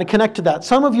are kind of connect to that.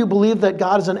 Some of you believe that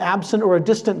God is an absent or a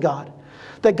distant God.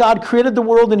 That God created the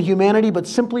world and humanity but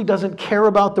simply doesn't care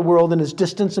about the world and has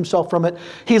distanced himself from it.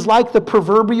 He's like the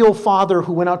proverbial father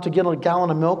who went out to get a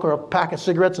gallon of milk or a pack of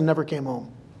cigarettes and never came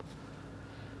home.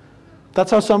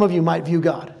 That's how some of you might view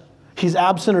God. He's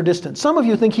absent or distant. Some of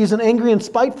you think he's an angry and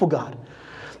spiteful God.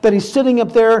 That he's sitting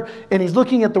up there and he's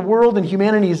looking at the world and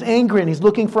humanity. He's angry and he's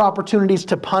looking for opportunities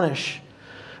to punish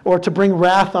or to bring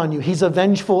wrath on you. He's a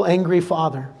vengeful, angry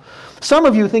father. Some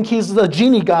of you think he's the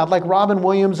genie God like Robin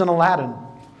Williams and Aladdin,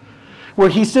 where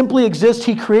he simply exists,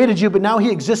 he created you, but now he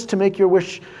exists to make your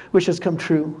wishes come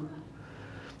true.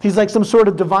 He's like some sort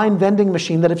of divine vending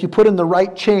machine that if you put in the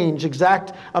right change,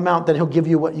 exact amount, then he'll give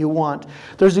you what you want.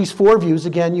 There's these four views.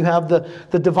 Again, you have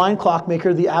the divine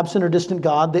clockmaker, the absent or distant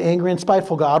God, the angry and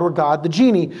spiteful God, or God the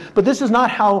genie. But this is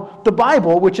not how the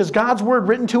Bible, which is God's word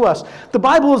written to us. The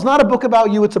Bible is not a book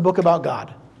about you, it's a book about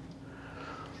God.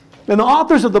 And the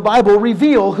authors of the Bible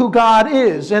reveal who God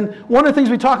is. And one of the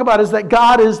things we talk about is that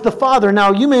God is the Father.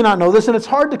 Now, you may not know this, and it's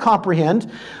hard to comprehend,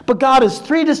 but God is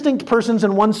three distinct persons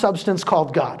in one substance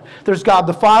called God. There's God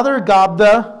the Father, and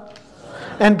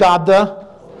God the...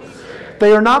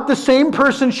 They are not the same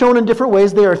person shown in different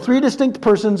ways. They are three distinct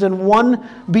persons in one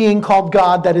being called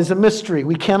God that is a mystery.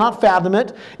 We cannot fathom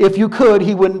it. If you could,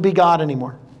 he wouldn't be God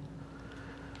anymore.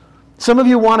 Some of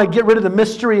you want to get rid of the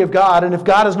mystery of God, and if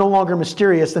God is no longer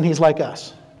mysterious, then he's like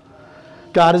us.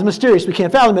 God is mysterious. We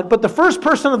can't fathom it. But the first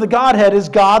person of the Godhead is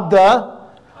God the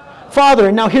Father.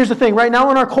 And now here's the thing. Right now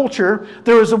in our culture,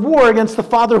 there is a war against the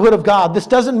fatherhood of God. This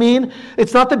doesn't mean,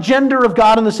 it's not the gender of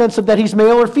God in the sense of that he's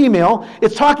male or female.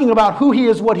 It's talking about who he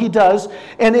is, what he does,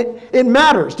 and it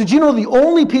matters. Did you know the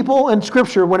only people in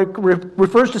Scripture, when it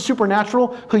refers to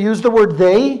supernatural, who use the word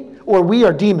they or we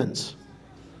are demons?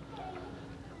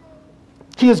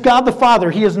 He is God the Father.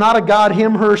 He is not a God,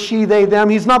 him, her, she, they, them.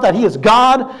 He's not that. He is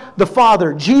God the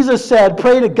Father. Jesus said,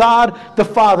 pray to God the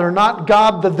Father, not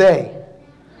God the they.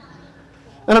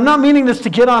 And I'm not meaning this to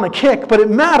get on a kick, but it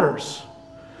matters.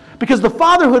 Because the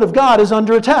fatherhood of God is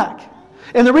under attack.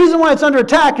 And the reason why it's under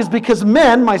attack is because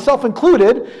men, myself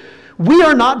included, we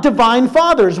are not divine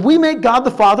fathers. We make God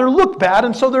the Father look bad.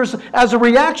 And so there's, as a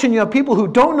reaction, you have people who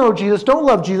don't know Jesus, don't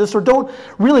love Jesus, or don't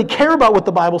really care about what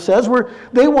the Bible says, where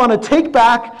they want to take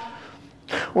back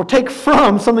or take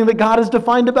from something that God has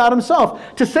defined about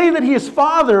himself. To say that he is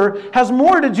Father has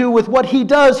more to do with what he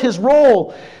does, his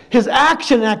role, his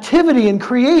action, activity in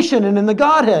creation and in the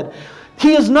Godhead.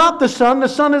 He is not the Son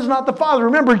is not the Father.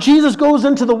 Remember, Jesus goes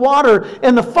into the water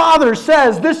and the Father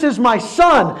says, this is my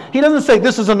Son. He doesn't say,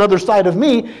 this is another side of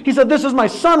me. He said, this is my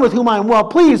Son with whom I am well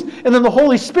pleased. And then the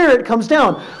Holy Spirit comes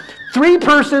down. Three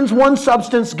persons, one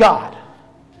substance, God.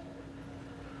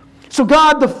 So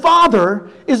God the Father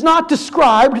is not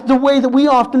described the way that we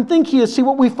often think he is. See,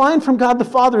 what we find from God the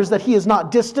Father is that he is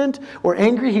not distant or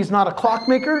angry. He's not a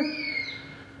clockmaker.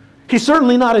 He's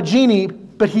certainly not a genie,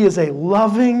 but he is a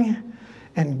loving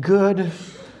and good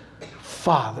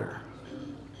Father.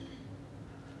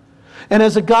 And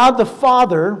as a God the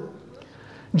Father,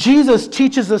 Jesus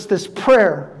teaches us this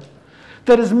prayer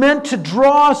that is meant to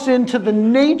draw us into the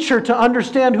nature to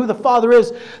understand who the Father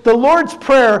is. The Lord's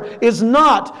Prayer is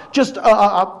not just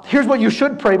here's what you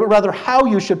should pray, but rather how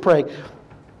you should pray.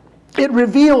 It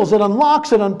reveals, it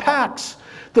unlocks, it unpacks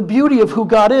the beauty of who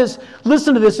God is.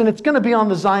 Listen to this, and it's going to be on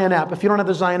the Zion app. If you don't have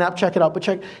the Zion app, check it out.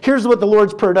 But here's what the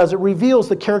Lord's Prayer does. It reveals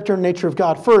the character and nature of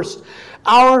God. First,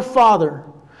 our Father,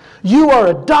 you are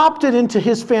adopted into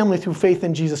his family through faith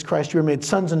in Jesus Christ. You are made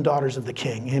sons and daughters of the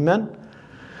King. Amen?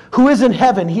 Who is in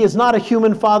heaven. He is not a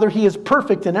human father. He is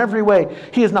perfect in every way.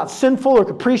 He is not sinful or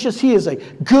capricious. He is a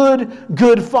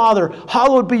good Father.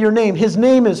 Hallowed be your name. His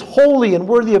name is holy and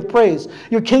worthy of praise.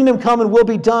 Your kingdom come and will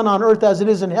be done on earth as it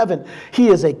is in heaven. He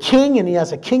is a king and he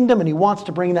has a kingdom and he wants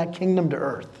to bring that kingdom to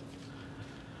earth.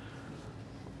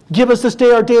 Give us this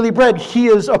day our daily bread. He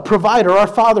is a provider. Our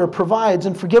Father provides,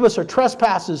 and forgive us our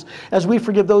trespasses as we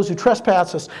forgive those who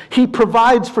trespass us. He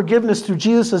provides forgiveness through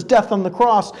Jesus' death on the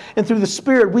cross, and through the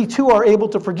Spirit we too are able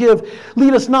to forgive.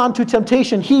 Lead us not into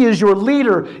temptation. He is your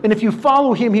leader, and if you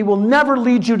follow him, he will never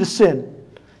lead you to sin.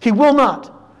 He will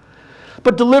not.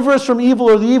 but deliver us from evil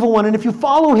or the evil one. And if you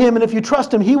follow him and if you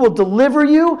trust him, he will deliver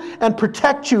you and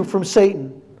protect you from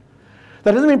Satan.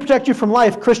 That doesn't mean protect you from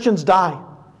life. Christians die.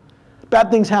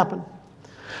 Bad things happen.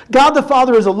 God the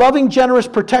Father is a loving, generous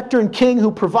protector and king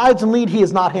who provides and leads. He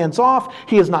is not hands-off.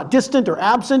 He is not distant or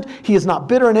absent. He is not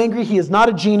bitter and angry. He is not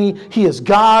a genie. He is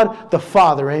God the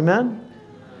Father. Amen?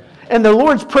 And the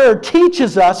Lord's Prayer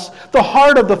teaches us the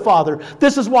heart of the Father.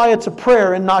 This is why it's a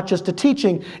prayer and not just a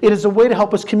teaching. It is a way to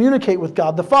help us communicate with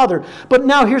God the Father. But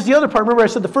now here's the other part. Remember I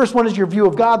said the first one is your view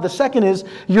of God. The second is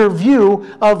your view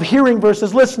of hearing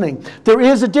versus listening. There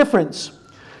is a difference.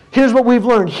 Here's what we've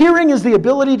learned. Hearing is the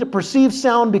ability to perceive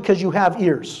sound because you have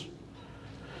ears.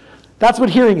 That's what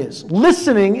hearing is.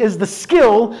 Listening is the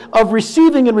skill of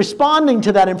receiving and responding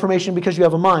to that information because you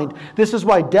have a mind. This is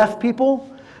why deaf people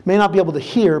may not be able to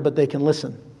hear, but they can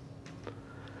listen.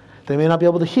 They may not be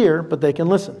able to hear, but they can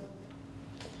listen.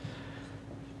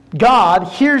 God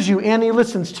hears you and he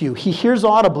listens to you. He hears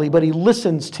audibly, but he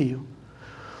listens to you.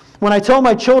 When I tell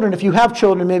my children, if you have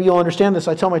children, maybe you'll understand this.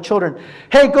 I tell my children,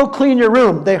 hey, go clean your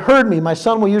room. They heard me. My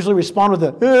son will usually respond with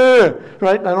a,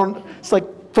 right? It's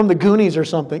like from the Goonies or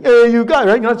something. Hey, you guys,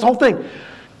 right? You know, it's the whole thing.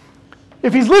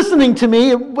 If he's listening to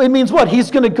me, it means what? He's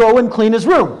going to go and clean his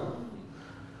room.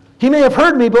 He may have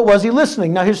heard me, but was he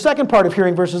listening? Now, here's the second part of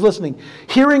hearing versus listening.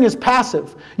 Hearing is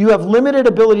passive. You have limited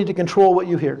ability to control what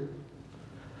you hear.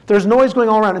 There's noise going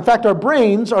all around. In fact, our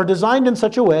brains are designed in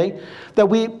such a way that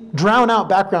we drown out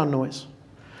background noise.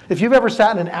 If you've ever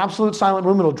sat in an absolute silent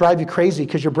room, it'll drive you crazy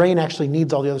because your brain actually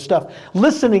needs all the other stuff.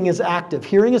 Listening is active.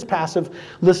 Hearing is passive.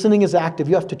 Listening is active.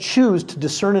 You have to choose to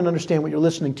discern and understand what you're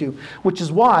listening to, which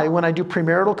is why when I do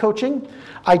premarital coaching,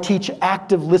 I teach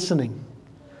active listening.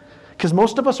 Because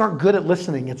most of us aren't good at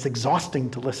listening. It's exhausting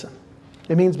to listen.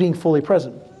 It means being fully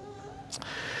present.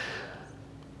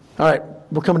 All right.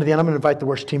 We're coming to the end. I'm going to invite the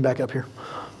worship team back up here.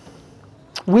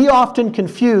 We often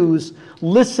confuse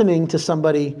listening to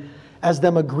somebody as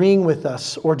them agreeing with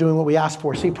us or doing what we ask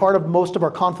for. See, part of most of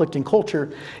our conflict in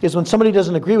culture is when somebody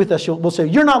doesn't agree with us, we'll say,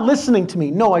 you're not listening to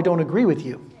me. No, I don't agree with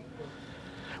you.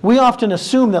 We often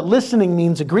assume that listening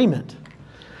means agreement.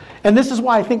 And this is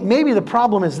why I think maybe the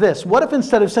problem is this. What if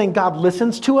instead of saying God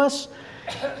listens to us,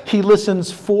 he listens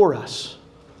for us?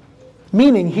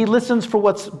 Meaning he listens for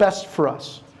what's best for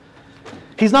us.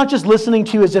 He's not just listening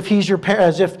to you as if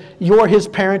you're his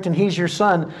parent and he's your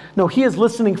son. No, he is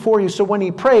listening for you. So when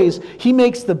he prays, he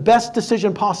makes the best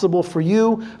decision possible for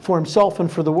you, for himself,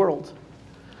 and for the world.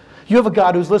 You have a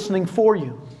God who's listening for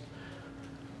you.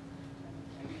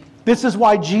 This is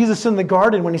why Jesus in the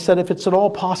garden, when he said, if it's at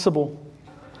all possible,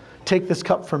 take this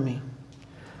cup from me.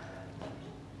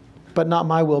 But not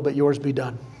my will, but yours be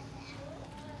done.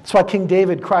 That's why King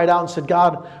David cried out and said,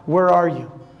 God, where are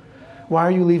you? Why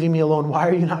are you leaving me alone? Why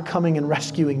are you not coming and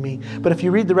rescuing me? But if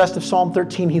you read the rest of Psalm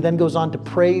 13, he then goes on to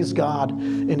praise God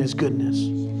in his goodness.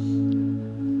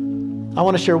 I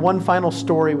want to share one final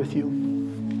story with you.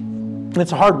 And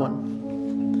it's a hard one.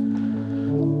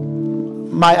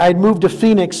 I'd moved to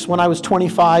Phoenix when I was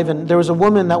 25, and there was a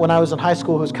woman that when I was in high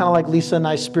school who was kind of like Lisa and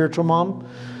I's spiritual mom.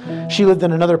 She lived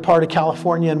in another part of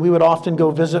California, and we would often go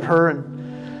visit her.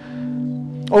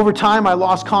 And over time, I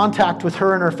lost contact with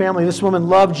her and her family. This woman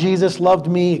loved Jesus, loved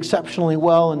me exceptionally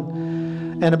well.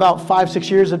 And about 5-6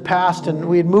 years had passed, and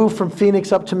we had moved from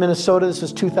Phoenix up to Minnesota. This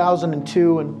is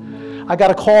 2002, and I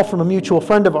got a call from a mutual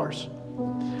friend of ours.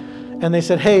 And they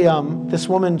said, hey, this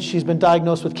woman, she's been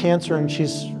diagnosed with cancer, and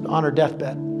she's on her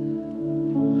deathbed.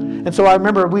 And so I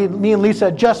remember me and Lisa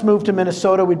had just moved to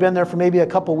Minnesota. We'd been there for maybe a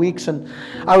couple weeks, and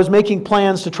I was making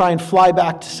plans to try and fly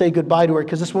back to say goodbye to her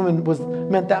because this woman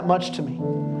meant that much to me.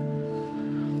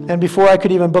 And before I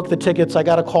could even book the tickets, I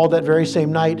got a call that very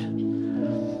same night,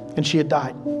 and she had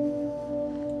died.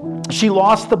 She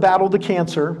lost the battle to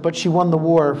cancer, but she won the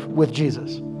war with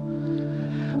Jesus.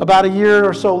 About a year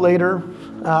or so later,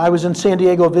 I was in San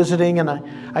Diego visiting, and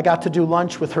I got to do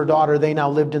lunch with her daughter. They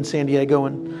now lived in San Diego,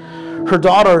 and her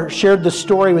daughter shared this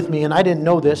story with me, and I didn't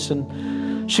know this.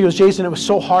 And she goes, Jason, it was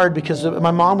so hard because my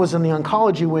mom was in the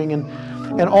oncology wing,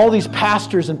 and all these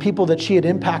pastors and people that she had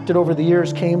impacted over the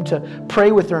years came to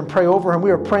pray with her and pray over her, and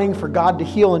we were praying for God to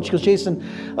heal. And she goes, Jason,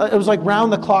 it was like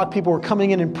round the clock, people were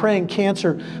coming in and praying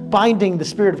cancer, binding the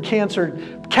spirit of cancer,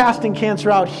 casting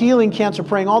cancer out, healing cancer,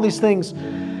 praying all these things.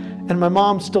 And my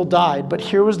mom still died. But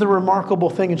here was the remarkable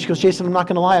thing. And she goes, Jason, I'm not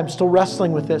going to lie, I'm still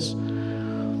wrestling with this.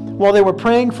 While they were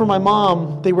praying for my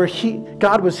mom,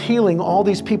 God was healing all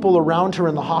these people around her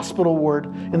in the hospital ward,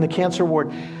 in the cancer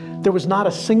ward. There was not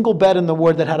a single bed in the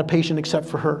ward that had a patient except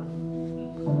for her.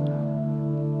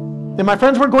 And my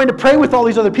friends weren't going to pray with all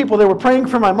these other people. They were praying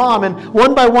for my mom, and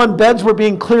one by one, beds were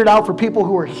being cleared out for people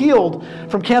who were healed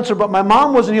from cancer, but my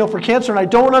mom wasn't healed for cancer, and I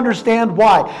don't understand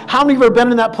why. How many of you have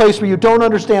been in that place where you don't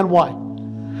understand why?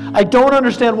 I don't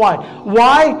understand why.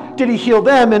 Why did he heal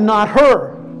them and not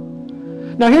her?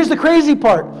 Now here's the crazy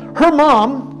part. Her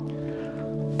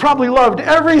mom probably loved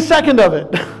every second of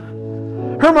it.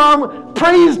 Her mom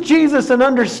praised Jesus and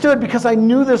understood, because I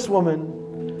knew this woman.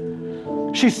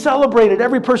 She celebrated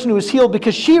every person who was healed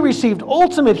because she received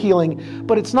ultimate healing,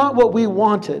 but it's not what we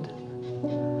wanted.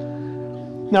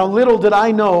 Now, little did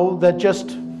I know that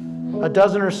just a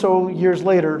dozen or so years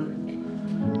later,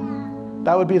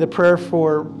 that would be the prayer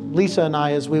for Lisa and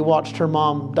I as we watched her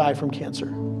mom die from cancer.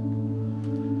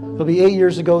 It'll be 8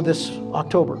 years ago this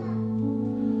October.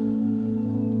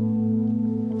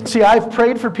 See, I've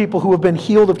prayed for people who have been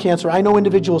healed of cancer. I know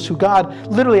individuals who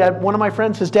one of my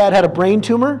friends, his dad had a brain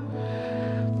tumor.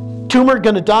 Tumor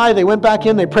going to die. They went back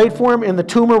in, they prayed for him, and the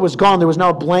tumor was gone. There was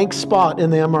now a blank spot in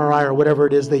the MRI or whatever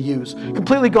it is they use.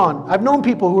 Completely gone. I've known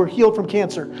people who were healed from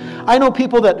cancer. I know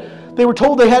people that they were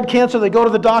told they had cancer. They go to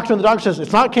the doctor, and the doctor says,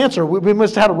 it's not cancer. We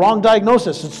must have had a wrong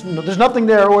diagnosis. There's nothing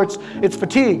there, or it's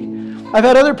fatigue. I've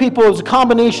had other people, it was a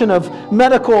combination of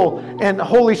medical and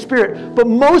Holy Spirit. But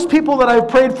most people that I've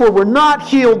prayed for were not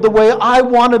healed the way I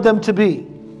wanted them to be.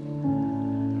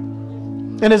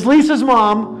 And as Lisa's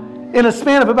mom, in a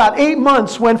span of about 8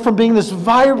 months, went from being this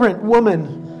vibrant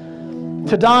woman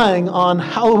to dying on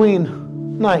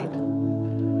Halloween night.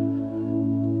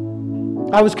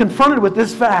 I was confronted with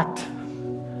this fact.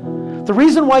 The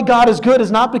reason why God is good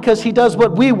is not because he does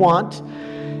what we want.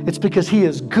 It's because he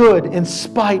is good in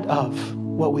spite of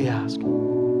what we ask.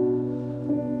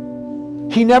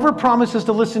 He never promises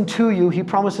to listen to you. He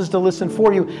promises to listen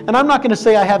for you. And I'm not going to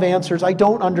say I have answers. I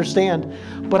don't understand.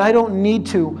 But I don't need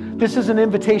to. This is an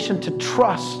invitation to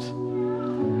trust.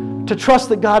 To trust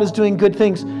that God is doing good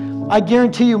things. I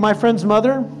guarantee you, my friend's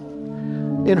mother,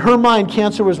 in her mind,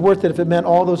 cancer was worth it if it meant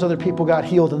all those other people got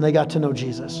healed and they got to know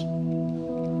Jesus.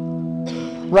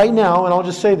 Right now, and I'll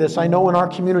just say this, I know in our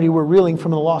community we're reeling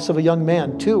from the loss of a young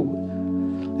man, too,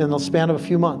 in the span of a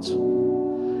few months.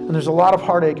 And there's a lot of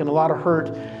heartache and a lot of hurt.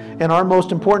 And our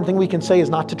most important thing we can say is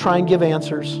not to try and give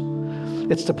answers.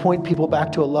 It's to point people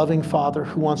back to a loving Father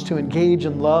who wants to engage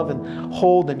and love and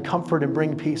hold and comfort and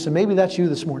bring peace. And maybe that's you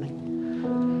this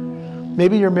morning.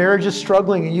 Maybe your marriage is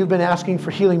struggling and you've been asking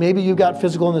for healing. Maybe you've got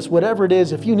physical illness. Whatever it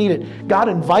is, if you need it, God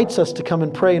invites us to come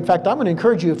and pray. In fact, I'm going to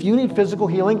encourage you, if you need physical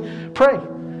healing, pray.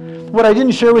 What I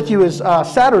didn't share with you is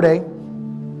Saturday.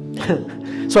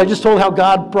 So I just told how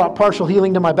God brought partial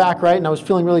healing to my back, right? And I was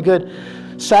feeling really good.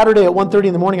 Saturday at 1:30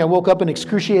 in the morning, I woke up in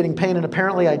excruciating pain, and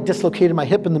apparently I dislocated my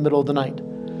hip in the middle of the night.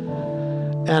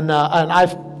 And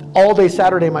I've all day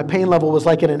Saturday, my pain level was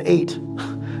like at an 8.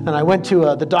 And I went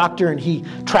to the doctor, and he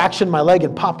tractioned my leg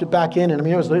and popped it back in. And I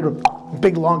mean, it was a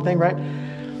big, long thing, right?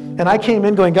 And I came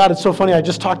in going, God, it's so funny. I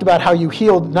just talked about how you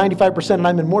healed 95%, and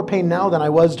I'm in more pain now than I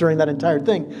was during that entire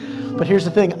thing. But here's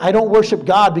the thing. I don't worship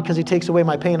God because he takes away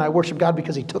my pain. I worship God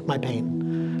because he took my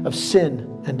pain of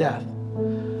sin and death.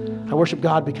 I worship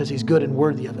God because he's good and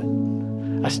worthy of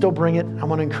it. I still bring it. I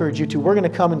want to encourage you to. We're going to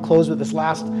come and close with this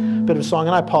last bit of a song.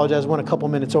 And I apologize, I went a couple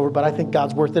minutes over, but I think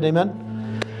God's worth it.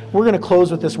 Amen? We're going to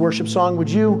close with this worship song. Would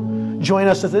you join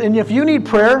us? And if you need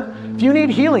prayer, if you need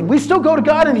healing, we still go to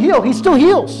God and heal. He still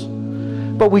heals.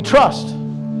 But we trust.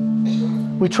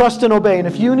 We trust and obey. And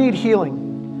if you need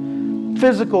healing,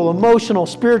 physical, emotional,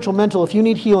 spiritual, mental, if you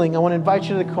need healing, I want to invite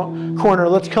you to the corner.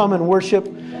 Let's come and worship.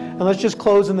 And let's just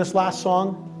close in this last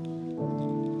song.